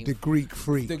name. Yeah, the Greek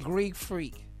Freak. The Greek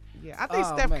Freak. Yeah, I think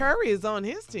Steph Curry is on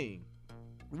his team.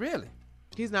 Really?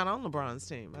 He's not on LeBron's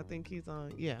team. I think he's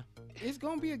on. Yeah. It's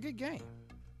gonna be a good game.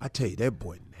 I tell you, that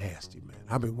boy nasty, man.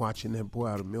 I've been watching that boy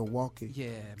out of Milwaukee. Yeah,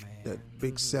 man. That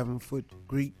big 7-foot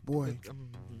Greek boy.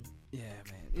 Yeah,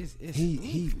 man.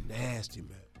 He nasty,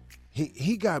 man.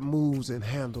 He got moves and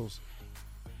handles,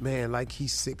 man, like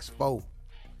he's 6'4".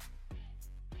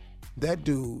 That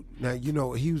dude,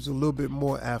 now he was a little bit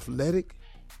more athletic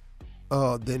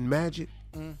than Magic,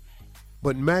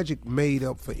 but Magic made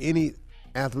up for any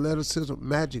athleticism.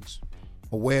 Magic's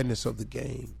awareness of the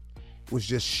game was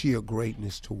just sheer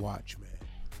greatness to watch, man.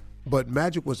 But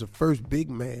Magic was the first big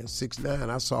man, 6'9",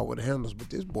 I saw with handles, but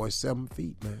this boy's 7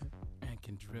 feet, man. And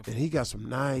can dribble. And he got some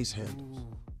nice handles.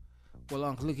 Ooh. Well,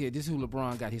 Uncle, look here. This is who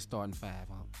LeBron got his starting five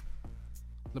on.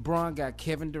 LeBron got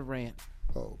Kevin Durant.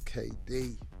 Oh,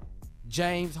 KD.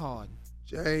 James Harden.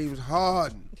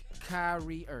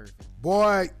 Kyrie Irving.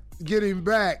 Boy, get him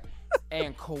back.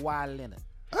 And Kawhi Leonard.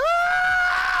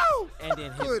 Oh! And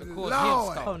then Good of course,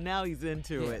 Lord. Oh, now he's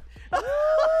into it.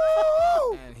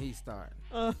 And he's starting.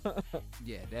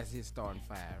 Yeah, that's his starting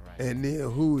five right And then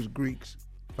who is Greek's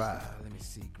five? Let me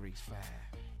see. Greek's five.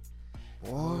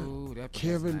 Boy, Ooh,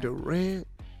 Kevin nice. Durant.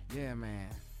 Yeah, man.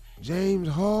 James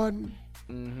Harden.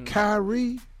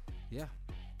 Kyrie. Yeah.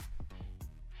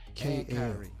 KL.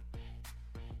 Kyrie.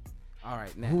 All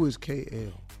right, now. Who is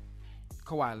KL?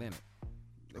 Kawhi Leonard.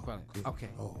 Good Okay.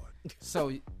 Lord.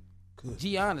 So,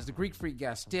 Giannis, the Greek Freak,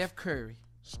 got Steph Curry.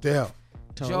 Steph.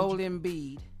 Joel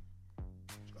Embiid.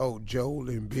 Oh, Joel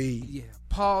Embiid. Yeah.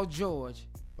 Paul George.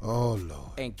 Oh,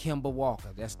 Lord. And Kemba Walker.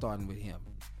 That's starting with him.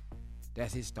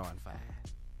 That's his starting five.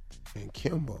 And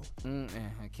Kimbo. And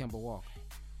Kemba Walker.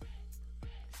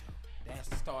 That's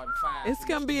the starting five. It's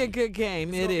going to be a good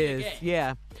game. It is.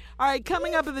 Yeah. All right,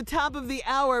 coming up at the top of the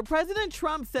hour, President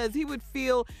Trump says he would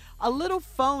feel a little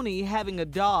phony having a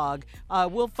dog.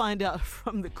 We'll find out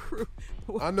from the crew.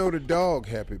 I know the dog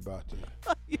happy about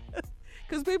that.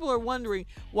 Because people are wondering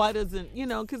why doesn't,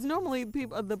 because normally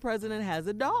the president has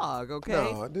a dog, okay?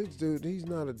 No, this dude, he's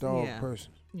not a dog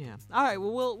person. Yeah. All right,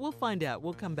 well, we'll find out.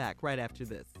 We'll come back right after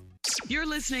this. You're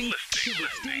listening to the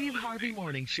Steve Harvey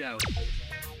Morning Show.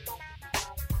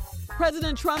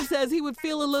 President Trump says he would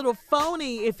feel a little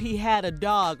phony if he had a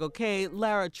dog, okay?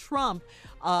 Lara Trump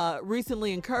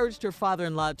recently encouraged her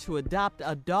father-in-law to adopt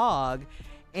a dog.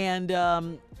 And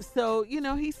so,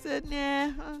 he said,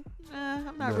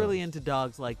 I'm not really into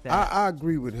dogs like that. I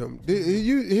agree with him.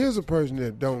 Here's a person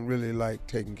that don't really like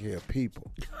taking care of people.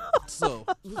 So,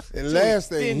 and last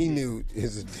thing he knew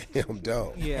is a damn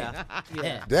dog. Yeah.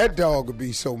 That dog would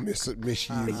be so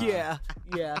misused. Yeah.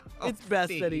 It's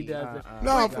best that he doesn't.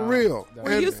 No, for real.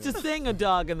 We used to sing a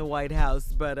dog in the White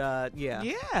House, but yeah.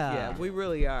 Yeah, we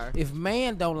really are. If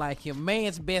man don't like him,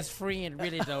 man's best friend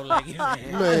really don't like him.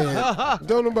 Man,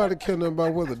 don't nobody care nothing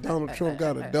about whether Donald Trump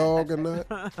got a dog or not.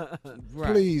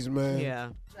 Right. Please, man. Yeah.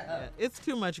 It's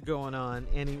too much going on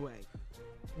anyway.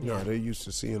 No, they're used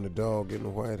to seeing a dog in the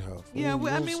White House. Yeah, we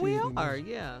all are.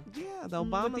 Yeah, the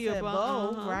Obamas had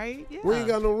Bo, right? Yeah. We ain't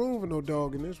got no room for no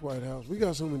dog in this White House. We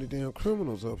got so many damn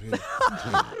criminals up here.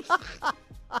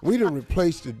 We done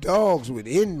replaced the dogs with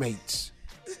inmates.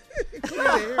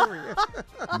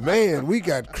 Man, we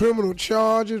got criminal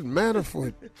charges.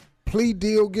 Manafort plea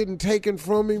deal getting taken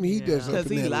from him. He does up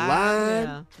in that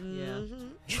line. Yeah.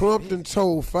 Trump done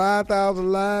told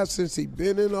 5,000 lies since he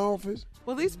been in office.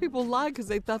 Well, these people lied because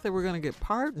they thought they were going to get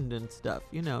pardoned and stuff,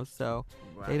 so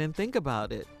they didn't think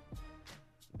about it.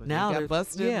 But now they they're got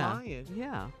busted lying.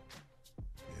 Yeah.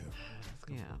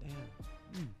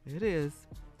 It is.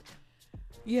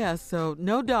 Yeah, so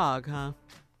no dog, huh?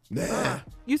 Nah.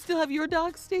 You still have your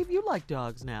dog, Steve? You like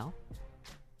dogs now.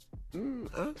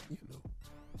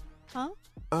 Huh?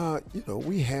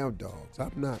 We have dogs.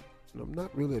 I'm not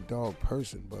really a dog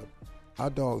person, but our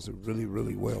dogs are really,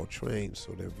 really well trained,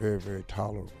 so they're very, very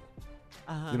tolerable.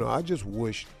 I just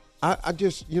wish,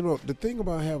 the thing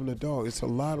about having a dog, it's a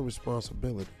lot of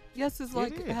responsibility. Yes, it's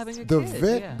like having a The kid.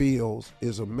 vet bills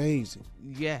is amazing.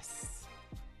 Yes.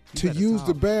 To use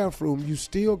the bathroom, you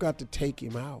still got to take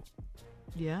him out.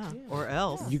 Yeah, or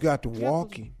else. You got to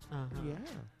walk him. Yeah.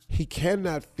 He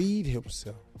cannot feed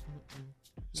himself.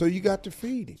 So you got to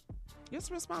feed him. It's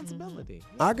responsibility.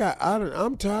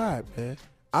 I'm tired, man.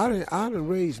 I done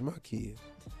raised my kids.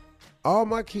 All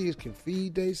my kids can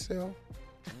feed themselves,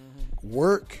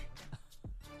 work,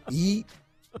 eat.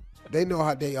 They know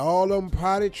how they all of them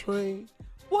potty trained.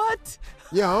 What?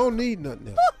 Yeah, I don't need nothing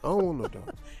else. I don't want no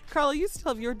dog. Carla, you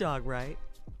still have your dog, right?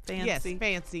 Fancy? Yes,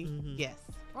 Fancy. Mm-hmm. Yes.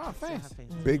 Oh, Fancy.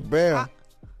 Big Bear.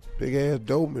 Big ass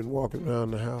Doberman walking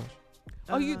around the house.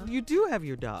 Oh, you do have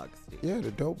your dog, Steve. Yeah,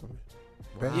 the Doberman.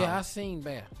 Bear. Yeah, I seen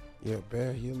Bear. Yeah,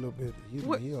 Bear, he a little bit,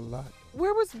 he a lot.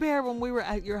 Where was Bear when we were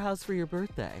at your house for your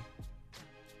birthday?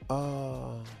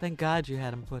 Thank God you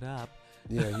had him put up.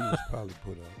 Yeah, he was probably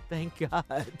put up. Thank God.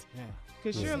 Yeah.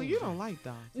 Because Shirley, you don't like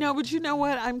dogs. No, but you know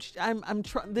what? I'm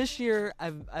this year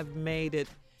I've made it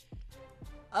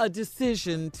a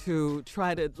decision to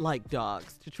try to like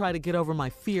dogs, to try to get over my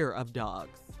fear of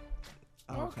dogs.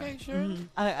 Okay, Shirley.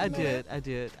 Mm-hmm. I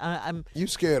did. I'm. You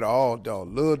scared of all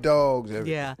dogs, little dogs,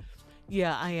 everything.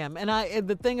 Yeah, I am. And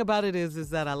the thing about it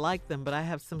is that I like them, but I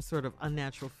have some sort of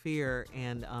unnatural fear,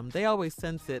 and they always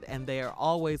sense it, and they are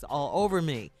always all over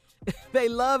me. They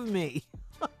love me.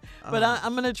 But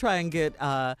I'm going to try and get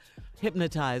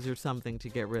hypnotized or something to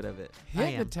get rid of it.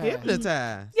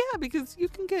 Hypnotized? Yeah, because you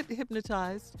can get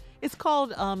hypnotized. It's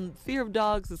called, fear of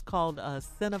dogs is called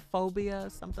cynophobia,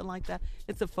 something like that.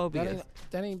 It's a phobia.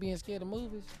 That ain't being scared of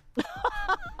movies.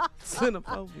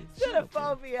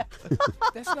 Cynophobia.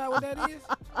 That's not what that is.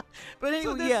 But anyway,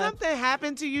 so did something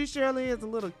happen to you, Shirley, as a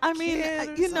little kid? I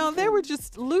mean, they were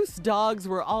just loose dogs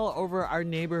were all over our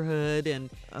neighborhood,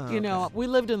 and we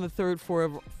lived in the third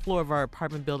floor of our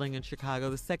apartment building in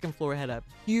Chicago. The second floor had a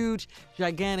huge,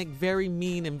 gigantic, very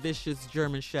mean and vicious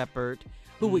German Shepherd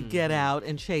who would get out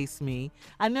and chase me.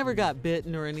 I never got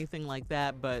bitten or anything like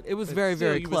that, but it was very,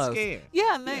 very close. Were scared.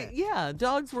 Yeah, and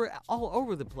dogs were all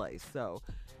over the place. So,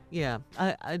 yeah,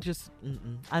 I just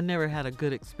I never had a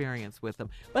good experience with them,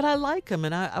 but I like them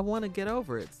and I want to get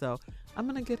over it. So I'm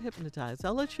gonna get hypnotized.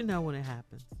 I'll let you know when it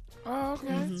happens. Oh,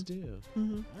 okay. Let's do.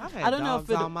 I've had I don't dogs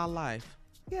know if all my life.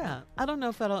 Yeah, I don't know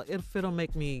if it'll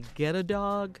make me get a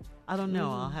dog. I don't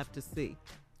know. I'll have to see.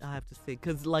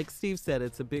 Because like Steve said,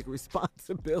 it's a big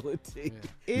responsibility.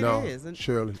 Yeah. It is. And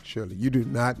Shirley, you do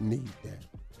not need that.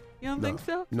 You don't think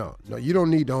so? No, you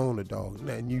don't need to own a dog.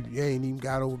 And you ain't even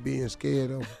got over being scared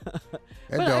of it.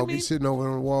 That dog be sitting over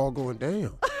on the wall going,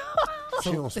 damn.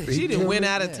 She don't speak. She done went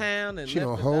out of town and she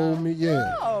don't hold me.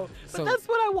 Yeah. No, but that's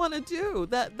what I want to do.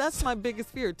 That's my biggest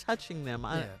fear, touching them.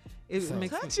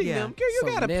 Touching them? Girl, you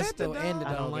gotta pet the dog.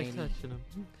 I don't like touching them.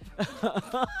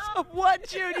 What,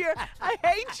 Junior? I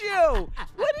hate you.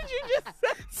 What did you just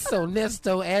say? So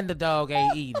Nesto and the dog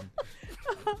ain't eating.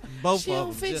 Both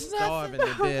of them just starving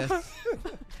to death.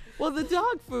 Well, the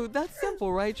dog food, that's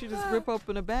simple, right? You just rip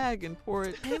open a bag and pour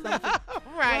it.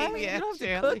 Right, yeah. You don't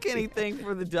have to cook anything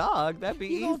for the dog. That'd be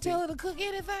easy. You gonna tell her to cook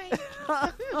anything?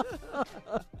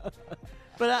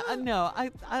 But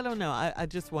I don't know. I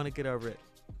just want to get over it.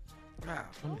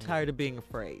 I'm tired of being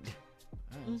afraid.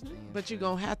 But you're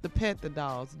going to have to pet the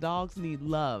dogs. Dogs need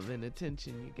love and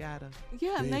attention. You got to.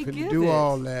 Yeah, and they give do it.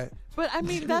 all that. But, I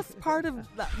mean, that's part of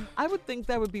I would think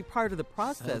that would be part of the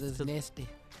process. Nasty.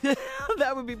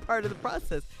 That would be part of the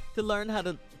process, to learn how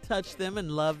to touch them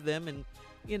and love them, and,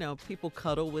 people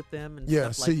cuddle with them and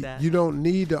stuff like that. You don't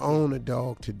need to own a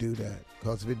dog to do that,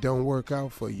 because if it don't work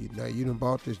out for you, now you done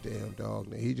bought this damn dog.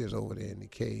 Now he just over there in the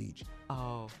cage.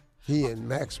 Oh. He in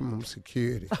maximum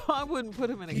security. I wouldn't put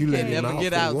him in a cage. You let him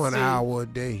get out out for 1 soon. hour a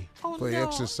day for no.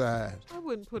 exercise. I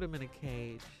wouldn't put him in a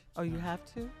cage. Oh, you have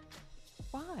to?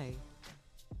 Why?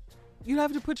 You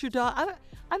have to put your dog.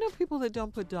 I know people that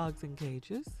don't put dogs in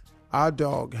cages. Our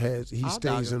dog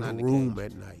stays in a room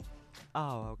at night.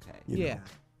 Oh, okay. You know?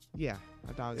 Yeah.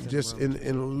 Our dog is just in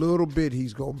in a little bit,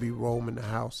 he's gonna be roaming the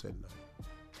house at night.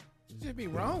 He should be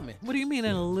roaming. What do you mean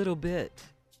in a little bit?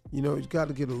 He's got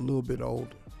to get a little bit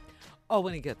older. Oh,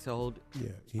 when he gets old. Yeah,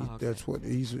 that's what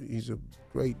he's a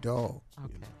great dog.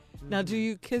 Okay. Now, do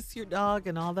you kiss your dog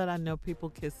and all that? I know people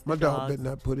kiss My the dog dogs. better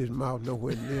not put his mouth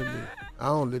nowhere near me. I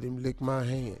don't let him lick my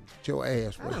hand. Get your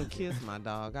ass I right. don't kiss my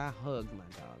dog. I hug my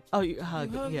dog. Oh, you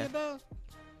hug, your yeah. dog?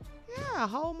 Yeah, I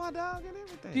hold my dog and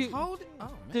everything. Hold it? Oh,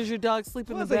 man. Does your dog sleep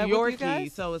in the It's a bed with you Yorkie,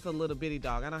 guys? so it's a little bitty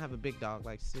dog. I don't have a big dog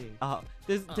like Steve. Oh,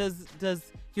 does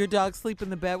your dog sleep in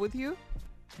the bed with you?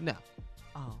 No.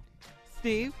 Oh,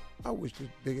 Steve. I wish this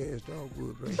big ass dog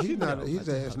would, bro. His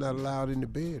ass not allowed in the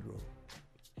bedroom.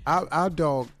 Our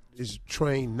dog is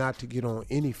trained not to get on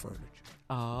any furniture.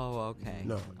 Oh, okay.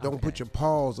 No, don't put your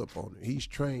paws up on it. He's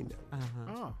trained that way.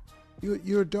 Oh.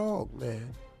 You're a dog,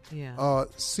 man. Yeah.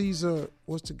 Caesar,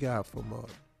 what's the guy from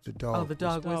the dog? Oh, the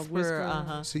dog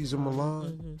whisperer. Caesar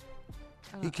Milan.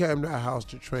 He came to our house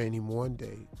to train him one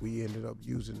day. We ended up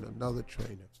using another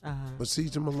trainer. But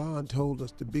Cesar Millan told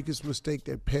us the biggest mistake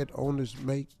that pet owners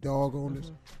make, dog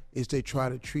owners, is they try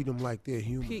to treat them like they're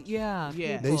humans.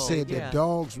 They said that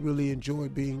dogs really enjoy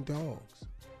being dogs.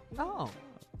 Oh.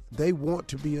 They want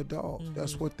to be a dog.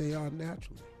 That's what they are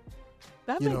naturally.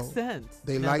 That makes sense.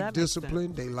 They like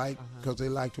discipline. They like because they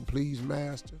like to please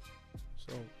master.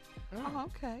 So. Oh,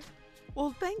 okay.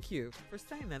 Well, thank you for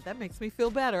saying that. That makes me feel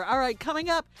better. All right, coming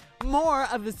up, more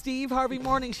of the Steve Harvey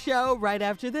Morning Show right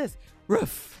after this.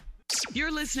 Roof.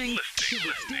 You're listening to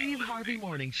the Steve Harvey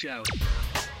Morning Show.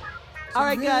 All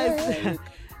right, guys.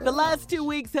 The last 2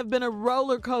 weeks have been a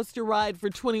roller coaster ride for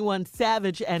 21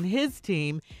 Savage and his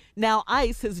team. Now,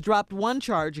 ICE has dropped one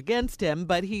charge against him,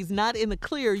 but he's not in the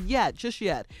clear just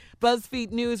yet.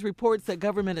 BuzzFeed News reports that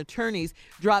government attorneys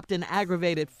dropped an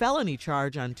aggravated felony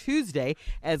charge on Tuesday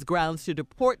as grounds to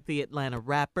deport the Atlanta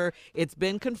rapper. It's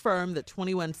been confirmed that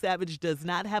 21 Savage does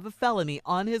not have a felony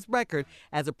on his record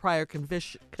as a prior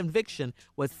conviction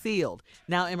was sealed.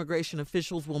 Now, immigration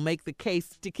officials will make the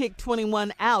case to kick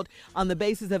 21 out on the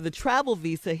basis of the travel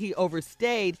visa he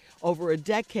overstayed over a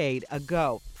decade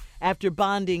ago. After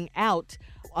bonding out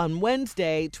on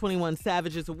Wednesday, 21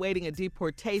 Savage is awaiting a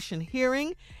deportation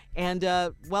hearing. And,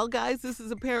 well, guys, this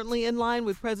is apparently in line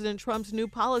with President Trump's new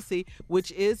policy,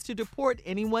 which is to deport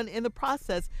anyone in the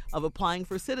process of applying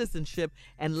for citizenship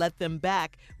and let them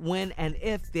back when and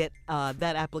if that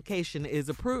application is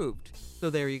approved.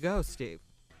 So there you go, Steve.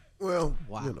 Well,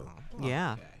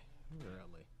 Yeah.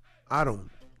 Really? I don't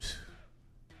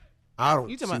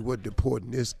see what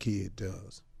deporting this kid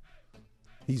does.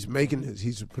 He's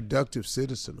a productive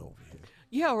citizen over here.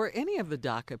 Yeah, or any of the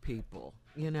DACA people,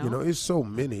 it's so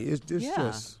many. It's just.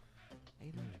 800,000.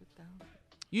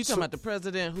 You talking about the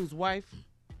president whose wife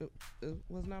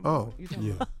was not born? We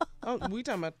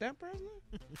talking about that president?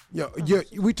 Yeah,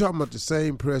 we talking about the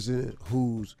same president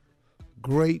whose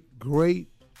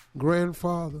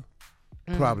great-great-grandfather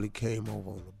probably came over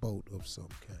on a boat of some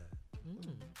kind.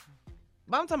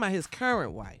 But I'm talking about his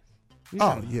current wife.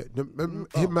 Yeah.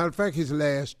 Matter of fact, his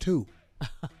last two.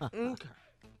 Okay.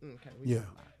 Yeah.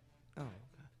 Oh, okay.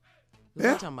 We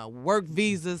talking about work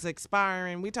visas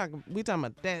expiring. We talking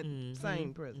about that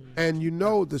same president. And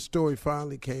the story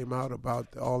finally came out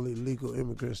about all the illegal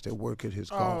immigrants that work at his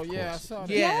golf course. I saw that.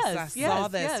 Yes, I saw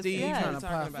that, Steve. Trying to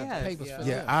apply for papers for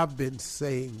that. I've been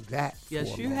saying that for a long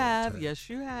time. Yes,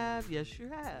 you have.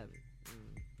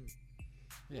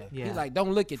 Yeah. He's like,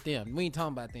 don't look at them. We ain't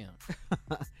talking about them.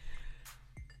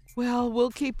 Well,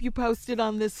 we'll keep you posted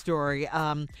on this story.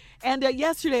 And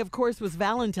yesterday, of course, was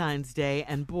Valentine's Day.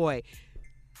 And boy,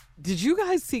 did you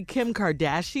guys see Kim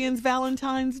Kardashian's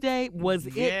Valentine's Day? Was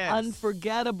it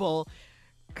unforgettable?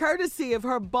 Courtesy of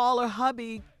her baller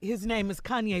hubby, his name is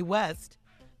Kanye West.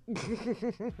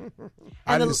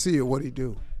 I didn't see it. What'd he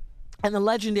do? And the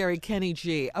legendary Kenny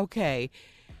G. Okay.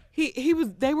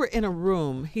 They were in a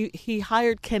room. He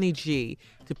hired Kenny G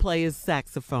to play his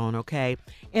saxophone, okay?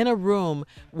 In a room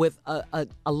with a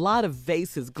lot of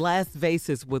vases, glass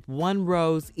vases with one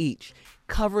rose each,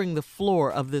 covering the floor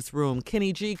of this room.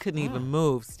 Kenny G couldn't even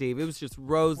move, Steve. It was just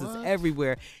roses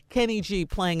everywhere. Kenny G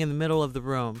playing in the middle of the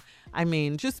room. I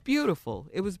mean, just beautiful.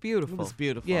 It was beautiful. It was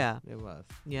beautiful. Yeah. It was.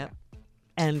 Yep.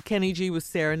 And Kenny G was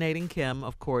serenading Kim,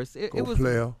 of course. It was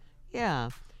player. Yeah.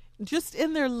 Just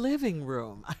in their living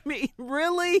room. I mean,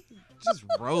 really? Just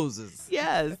roses.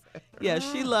 Yes. Yeah,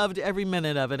 she loved every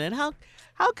minute of it. And how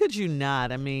could you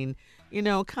not? I mean,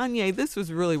 Kanye, this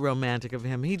was really romantic of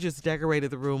him. He just decorated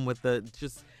the room with the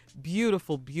just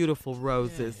beautiful, beautiful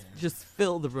roses. Yeah. Just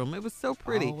filled the room. It was so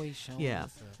pretty. Always showing yeah.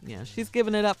 us up. Yeah, she's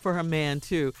giving it up for her man,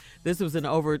 too. This was an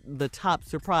over-the-top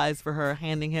surprise for her,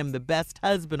 handing him the Best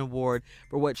Husband Award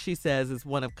for what she says is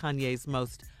one of Kanye's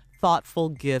most thoughtful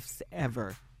gifts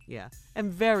ever. Yeah,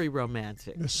 and very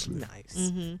romantic. That's nice.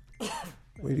 Mm-hmm.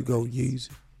 Way to go, Yeezy.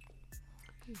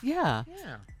 Yeah.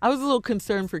 I was a little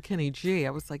concerned for Kenny G.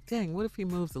 I was like, dang, what if he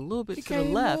moves a little bit to the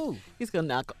left? He's going to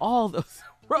knock all those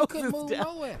roses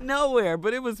down. Nowhere.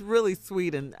 But it was really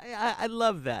sweet, and I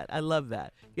love that. I love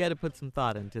that. You had to put some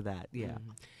thought into that. Yeah.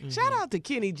 Mm-hmm. Shout out to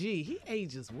Kenny G. He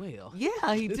ages well.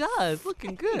 Yeah, he does.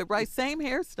 Looking good, right? Same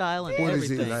hairstyle and what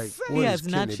everything. What is he like? He has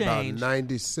not changed. About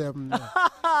 97 now?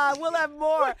 We'll have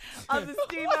more of the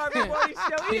Steve Harvey Morning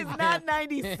Show. He is not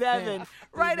 97.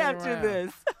 Right after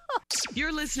this.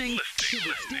 You're listening to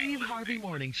the Steve Harvey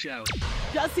Morning Show.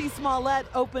 Jussie Smollett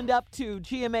opened up to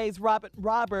GMA's Robert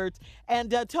Roberts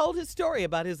and told his story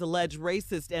about his alleged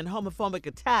racist and homophobic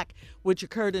attack, which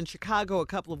occurred in Chicago a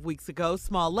couple of weeks ago.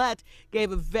 Smollett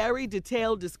gave a very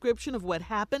detailed description of what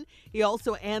happened. He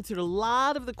also answered a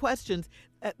lot of the questions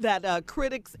that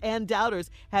critics and doubters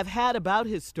have had about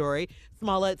his story.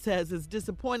 Smollett says it's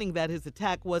disappointing that his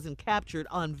attack wasn't captured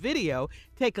on video.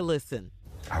 Take a listen.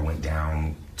 I went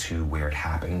down to where it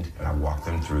happened, and I walked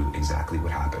them through exactly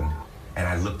what happened. And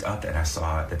I looked up and I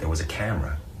saw that there was a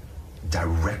camera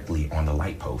directly on the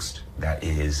light post that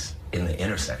is in the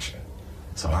intersection.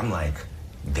 So I'm like,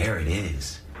 there it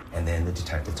is. And then the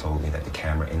detective told me that the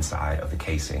camera inside of the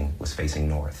casing was facing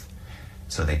north.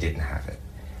 So they didn't have it.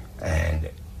 And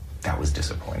that was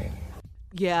disappointing.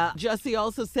 Yeah, Jussie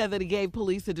also said that he gave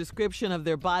police a description of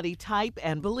their body type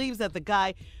and believes that the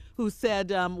guy who said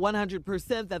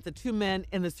 100% that the two men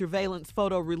in the surveillance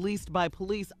photo released by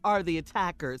police are the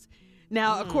attackers.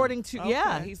 Now, according to,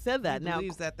 he said that. He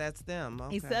believes that that's them.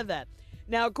 Okay. He said that.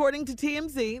 Now, according to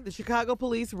TMZ, the Chicago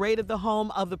police raided the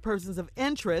home of the persons of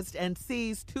interest and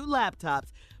seized 2 laptops,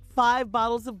 5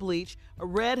 bottles of bleach, a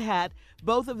red hat.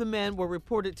 Both of the men were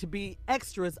reported to be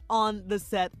extras on the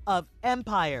set of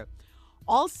Empire.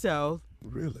 Also,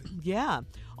 really? Yeah.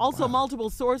 Also,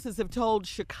 multiple sources have told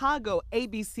Chicago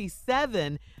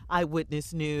ABC7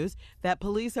 Eyewitness News that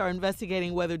police are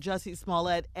investigating whether Jussie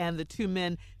Smollett and the 2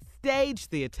 men staged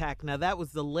the attack. Now, that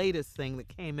was the latest thing that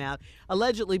came out,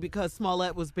 allegedly because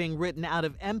Smollett was being written out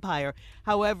of Empire.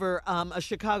 However, a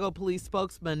Chicago police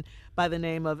spokesman by the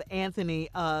name of Anthony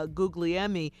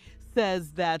Guglielmi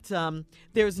says that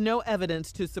there's no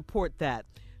evidence to support that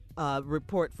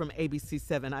report from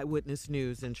ABC7 Eyewitness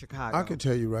News in Chicago. I can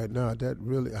tell you right now that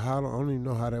really, I don't even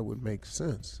know how that would make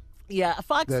sense. Yeah,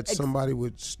 Fox. That somebody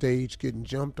would stage getting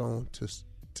jumped on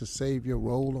to save your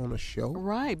role on a show.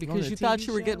 Right, because you thought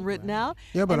you were getting written out.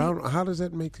 Yeah, but how does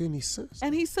that make any sense?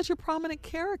 And he's such a prominent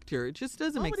character. It just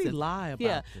doesn't make sense. Why would he lie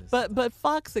about this? But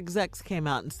Fox execs came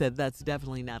out and said that's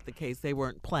definitely not the case. They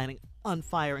weren't planning on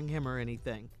firing him or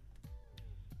anything.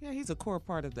 Yeah, he's a core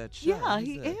part of that show. Yeah,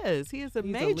 he is. He is a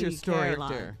major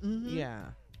storyline. Mm-hmm. Yeah,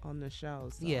 on the show.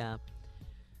 So. Yeah.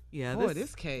 Yeah. Boy,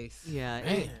 this case.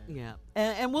 Yeah. Yeah.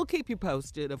 And we'll keep you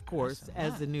posted, of course,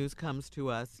 as the news comes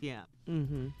to us. Yeah.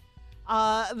 Mm-hmm.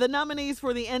 The nominees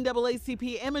for the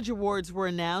NAACP Image Awards were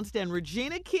announced, and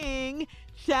Regina King,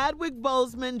 Chadwick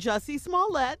Boseman, Jussie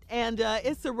Smollett, and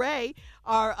Issa Rae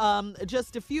are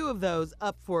just a few of those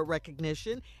up for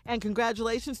recognition. And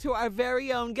congratulations to our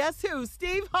very own, guess who?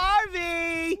 Steve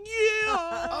Harvey!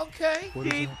 Yeah! Okay.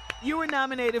 Steve, you were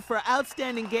nominated for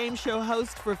Outstanding Game Show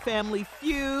Host for Family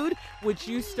Feud, which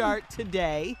you start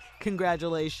today.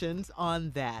 Congratulations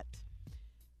on that.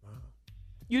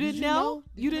 You didn't know?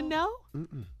 You didn't know?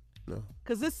 Mm-mm. No.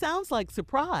 Because this sounds like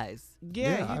surprise.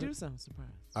 Yeah, you do sound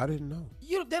surprised. I didn't know.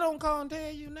 They don't call and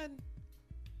tell you nothing?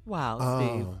 Wow,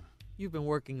 Steve. You've been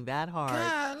working that hard.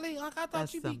 Golly, I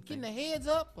thought you'd be getting the heads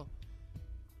up. Or...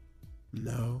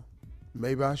 No.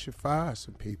 Maybe I should fire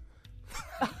some people.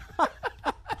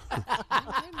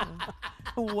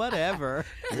 Whatever.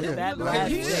 Yeah,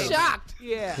 he's shocked.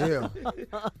 Yeah.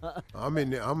 I'm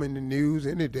in the news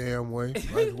any damn way.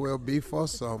 Might as well be for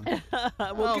something.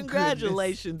 Well,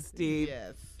 congratulations, goodness. Steve.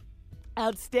 Yes.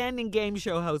 Outstanding game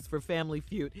show host for Family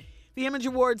Feud. The Image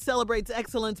Award celebrates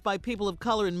excellence by people of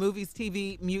color in movies,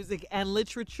 TV, music, and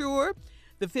literature.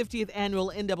 The 50th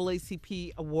annual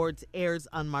NAACP Awards airs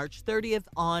on March 30th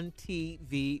on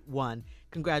TV1.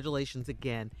 Congratulations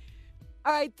again.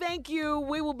 All right, thank you.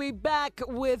 We will be back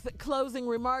with closing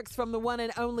remarks from the one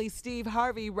and only Steve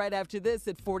Harvey right after this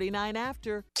at 49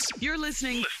 after. You're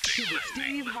listening to the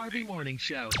Steve Harvey Morning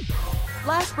Show.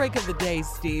 Last break of the day,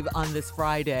 Steve, on this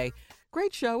Friday.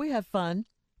 Great show. We have fun.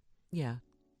 Yeah.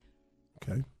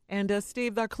 Okay. And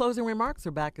Steve, our closing remarks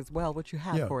are back as well. What you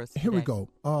have for us today? Here we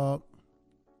go.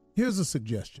 Here's a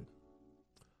suggestion.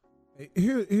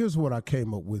 Here's what I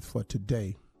came up with for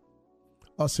today.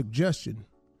 A suggestion.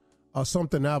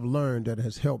 Something I've learned that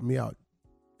has helped me out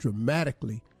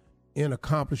dramatically in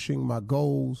accomplishing my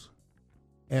goals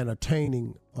and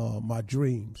attaining my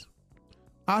dreams.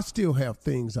 I still have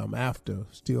things I'm after,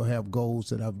 still have goals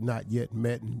that I've not yet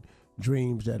met and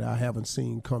dreams that I haven't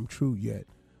seen come true yet,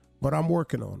 but I'm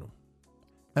working on them.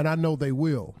 And I know they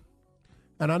will.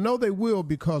 And I know they will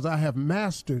because I have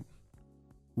mastered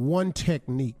one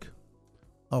technique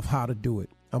of how to do it.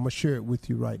 I'm going to share it with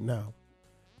you right now.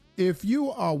 If you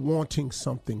are wanting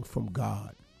something from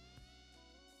God,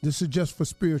 this is just for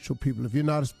spiritual people. If you're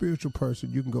not a spiritual person,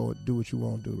 you can go and do what you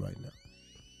want to do right now.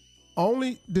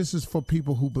 This is for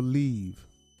people who believe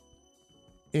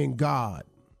in God,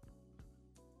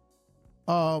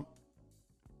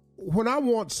 When I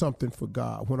want something for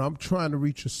God, when I'm trying to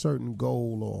reach a certain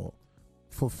goal or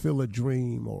fulfill a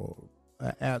dream or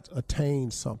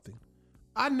attain something,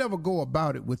 I never go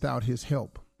about it without his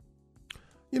help.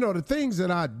 You know, the things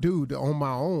that I do on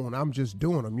my own, I'm just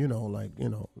doing them,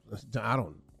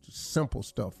 simple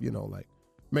stuff, like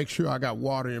make sure I got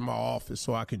water in my office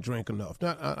so I can drink enough.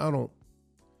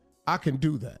 I can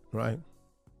do that, right?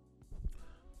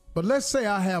 But let's say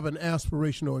I have an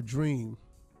aspiration or a dream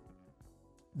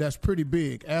that's pretty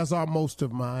big, as are most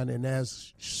of mine and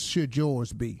as should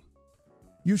yours be.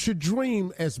 You should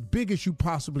dream as big as you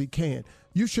possibly can.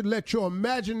 You should let your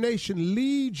imagination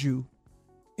lead you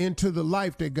into the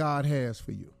life that God has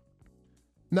for you.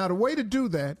 Now, the way to do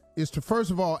that is to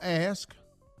first of all ask,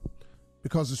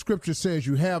 because the scripture says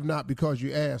you have not because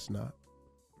you ask not.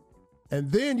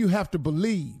 And then you have to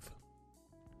believe.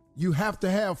 You have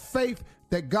to have faith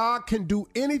that God can do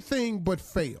anything but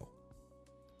fail.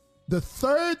 The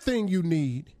third thing you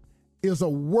need is a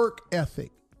work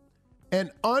ethic,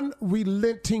 an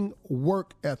unrelenting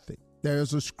work ethic.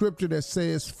 There's a scripture that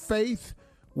says faith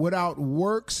without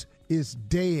works is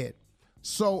dead.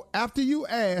 So after you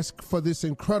ask for this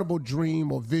incredible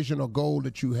dream or vision or goal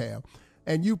that you have,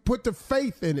 and you put the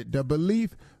faith in it, the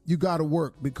belief, you got to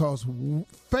work, because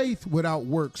faith without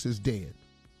works is dead.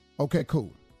 Okay,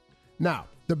 cool. Now,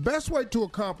 the best way to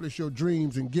accomplish your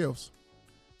dreams and gifts,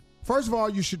 first of all,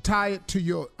 you should tie it to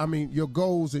your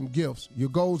goals and gifts, your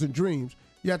goals and dreams.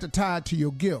 You have to tie it to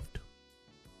your gift.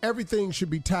 Everything should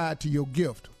be tied to your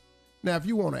gift. Now, if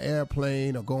you want an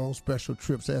airplane or go on special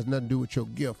trips, that has nothing to do with your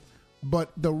gift.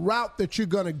 But the route that you're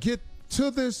going to get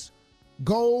to this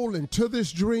goal and to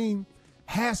this dream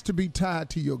has to be tied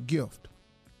to your gift.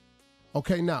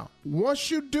 Okay, now, once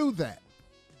you do that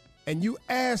and you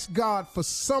ask God for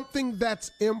something that's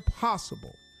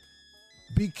impossible,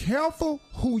 be careful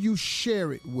who you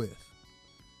share it with,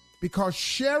 because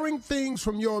sharing things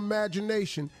from your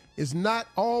imagination is not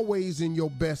always in your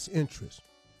best interest.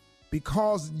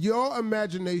 Because your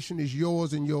imagination is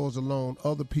yours and yours alone,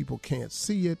 other people can't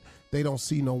see it. They don't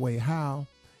see no way how.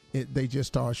 They just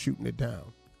start shooting it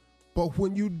down. But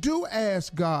when you do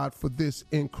ask God for this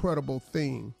incredible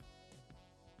thing,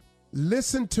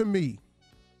 listen to me.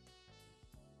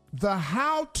 The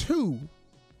how-to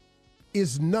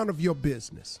is none of your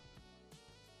business.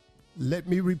 Let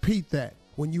me repeat that.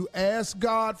 When you ask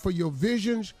God for your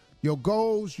visions, your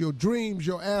goals, your dreams,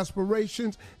 your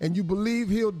aspirations, and you believe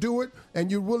he'll do it, and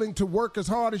you're willing to work as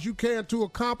hard as you can to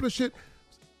accomplish it,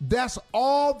 that's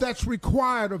all that's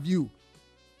required of you.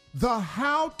 The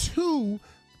how-to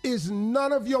is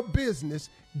none of your business.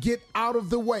 Get out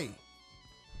of the way.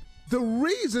 The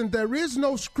reason there is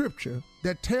no scripture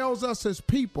that tells us as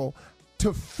people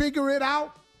to figure it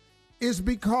out is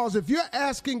because if you're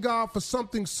asking God for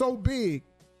something so big,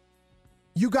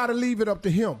 you got to leave it up to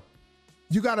him.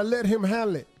 You got to let him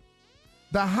handle it.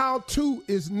 The how-to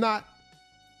is not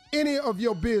any of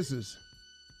your business.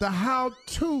 The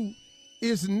how-to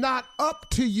is not up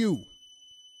to you.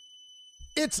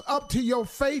 It's up to your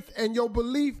faith and your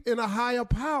belief in a higher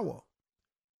power.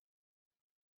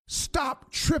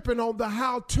 Stop tripping on the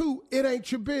how-to. It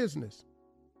ain't your business.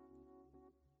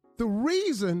 The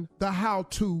reason the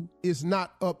how-to is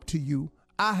not up to you,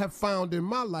 I have found in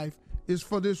my life, is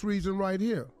for this reason right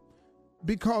here.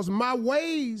 Because my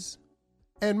ways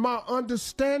and my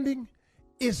understanding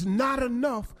is not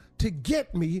enough to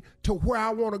get me to where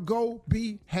I want to go,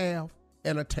 be, have,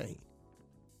 and attain.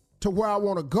 To where I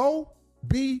want to go,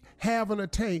 be, have, and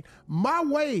attain. My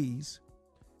ways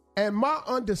and my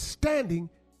understanding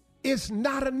is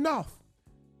not enough,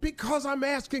 because I'm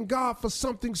asking God for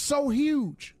something so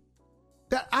huge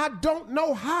that I don't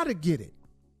know how to get it,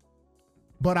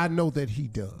 but I know that he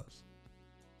does.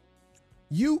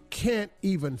 You can't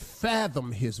even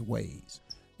fathom his ways.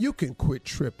 You can quit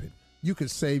tripping. You can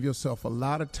save yourself a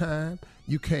lot of time.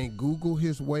 You can't Google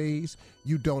his ways.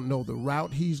 You don't know the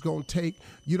route he's going to take.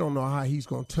 You don't know how he's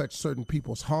going to touch certain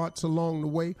people's hearts along the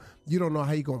way. You don't know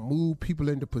how he's going to move people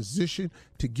into position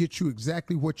to get you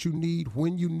exactly what you need,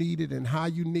 when you need it, and how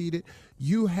you need it.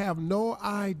 You have no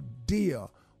idea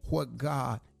what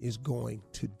God is going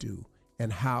to do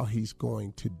and how he's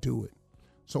going to do it.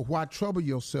 So why trouble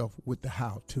yourself with the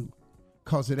how-to?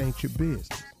 Because it ain't your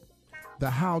business. The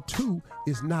how-to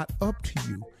is not up to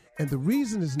you. And the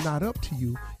reason it's not up to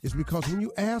you is because when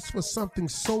you ask for something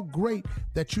so great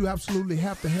that you absolutely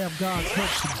have to have God's help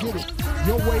to get it,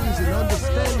 your ways and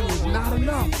understanding is not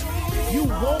enough. You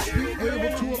won't be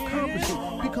able to accomplish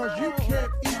it because you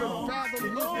can't even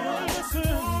fathom his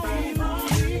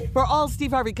ways. For all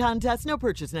Steve Harvey contests, no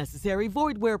purchase necessary,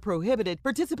 void where prohibited.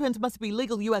 Participants must be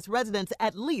legal U.S. residents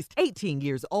at least 18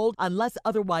 years old unless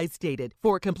otherwise stated.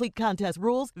 For complete contest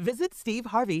rules, visit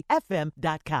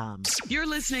SteveHarveyFM.com. You're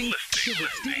listening to the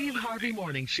Steve Harvey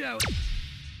Morning Show.